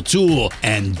article, tool,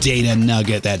 and data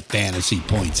nugget that Fantasy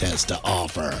Points has to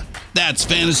offer. That's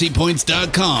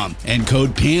FantasyPoints.com and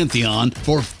code Pantheon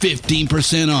for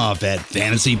 15% off at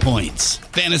Fantasy Points.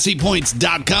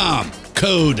 FantasyPoints.com,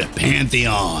 code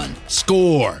Pantheon.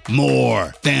 Score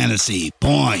more fantasy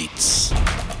points.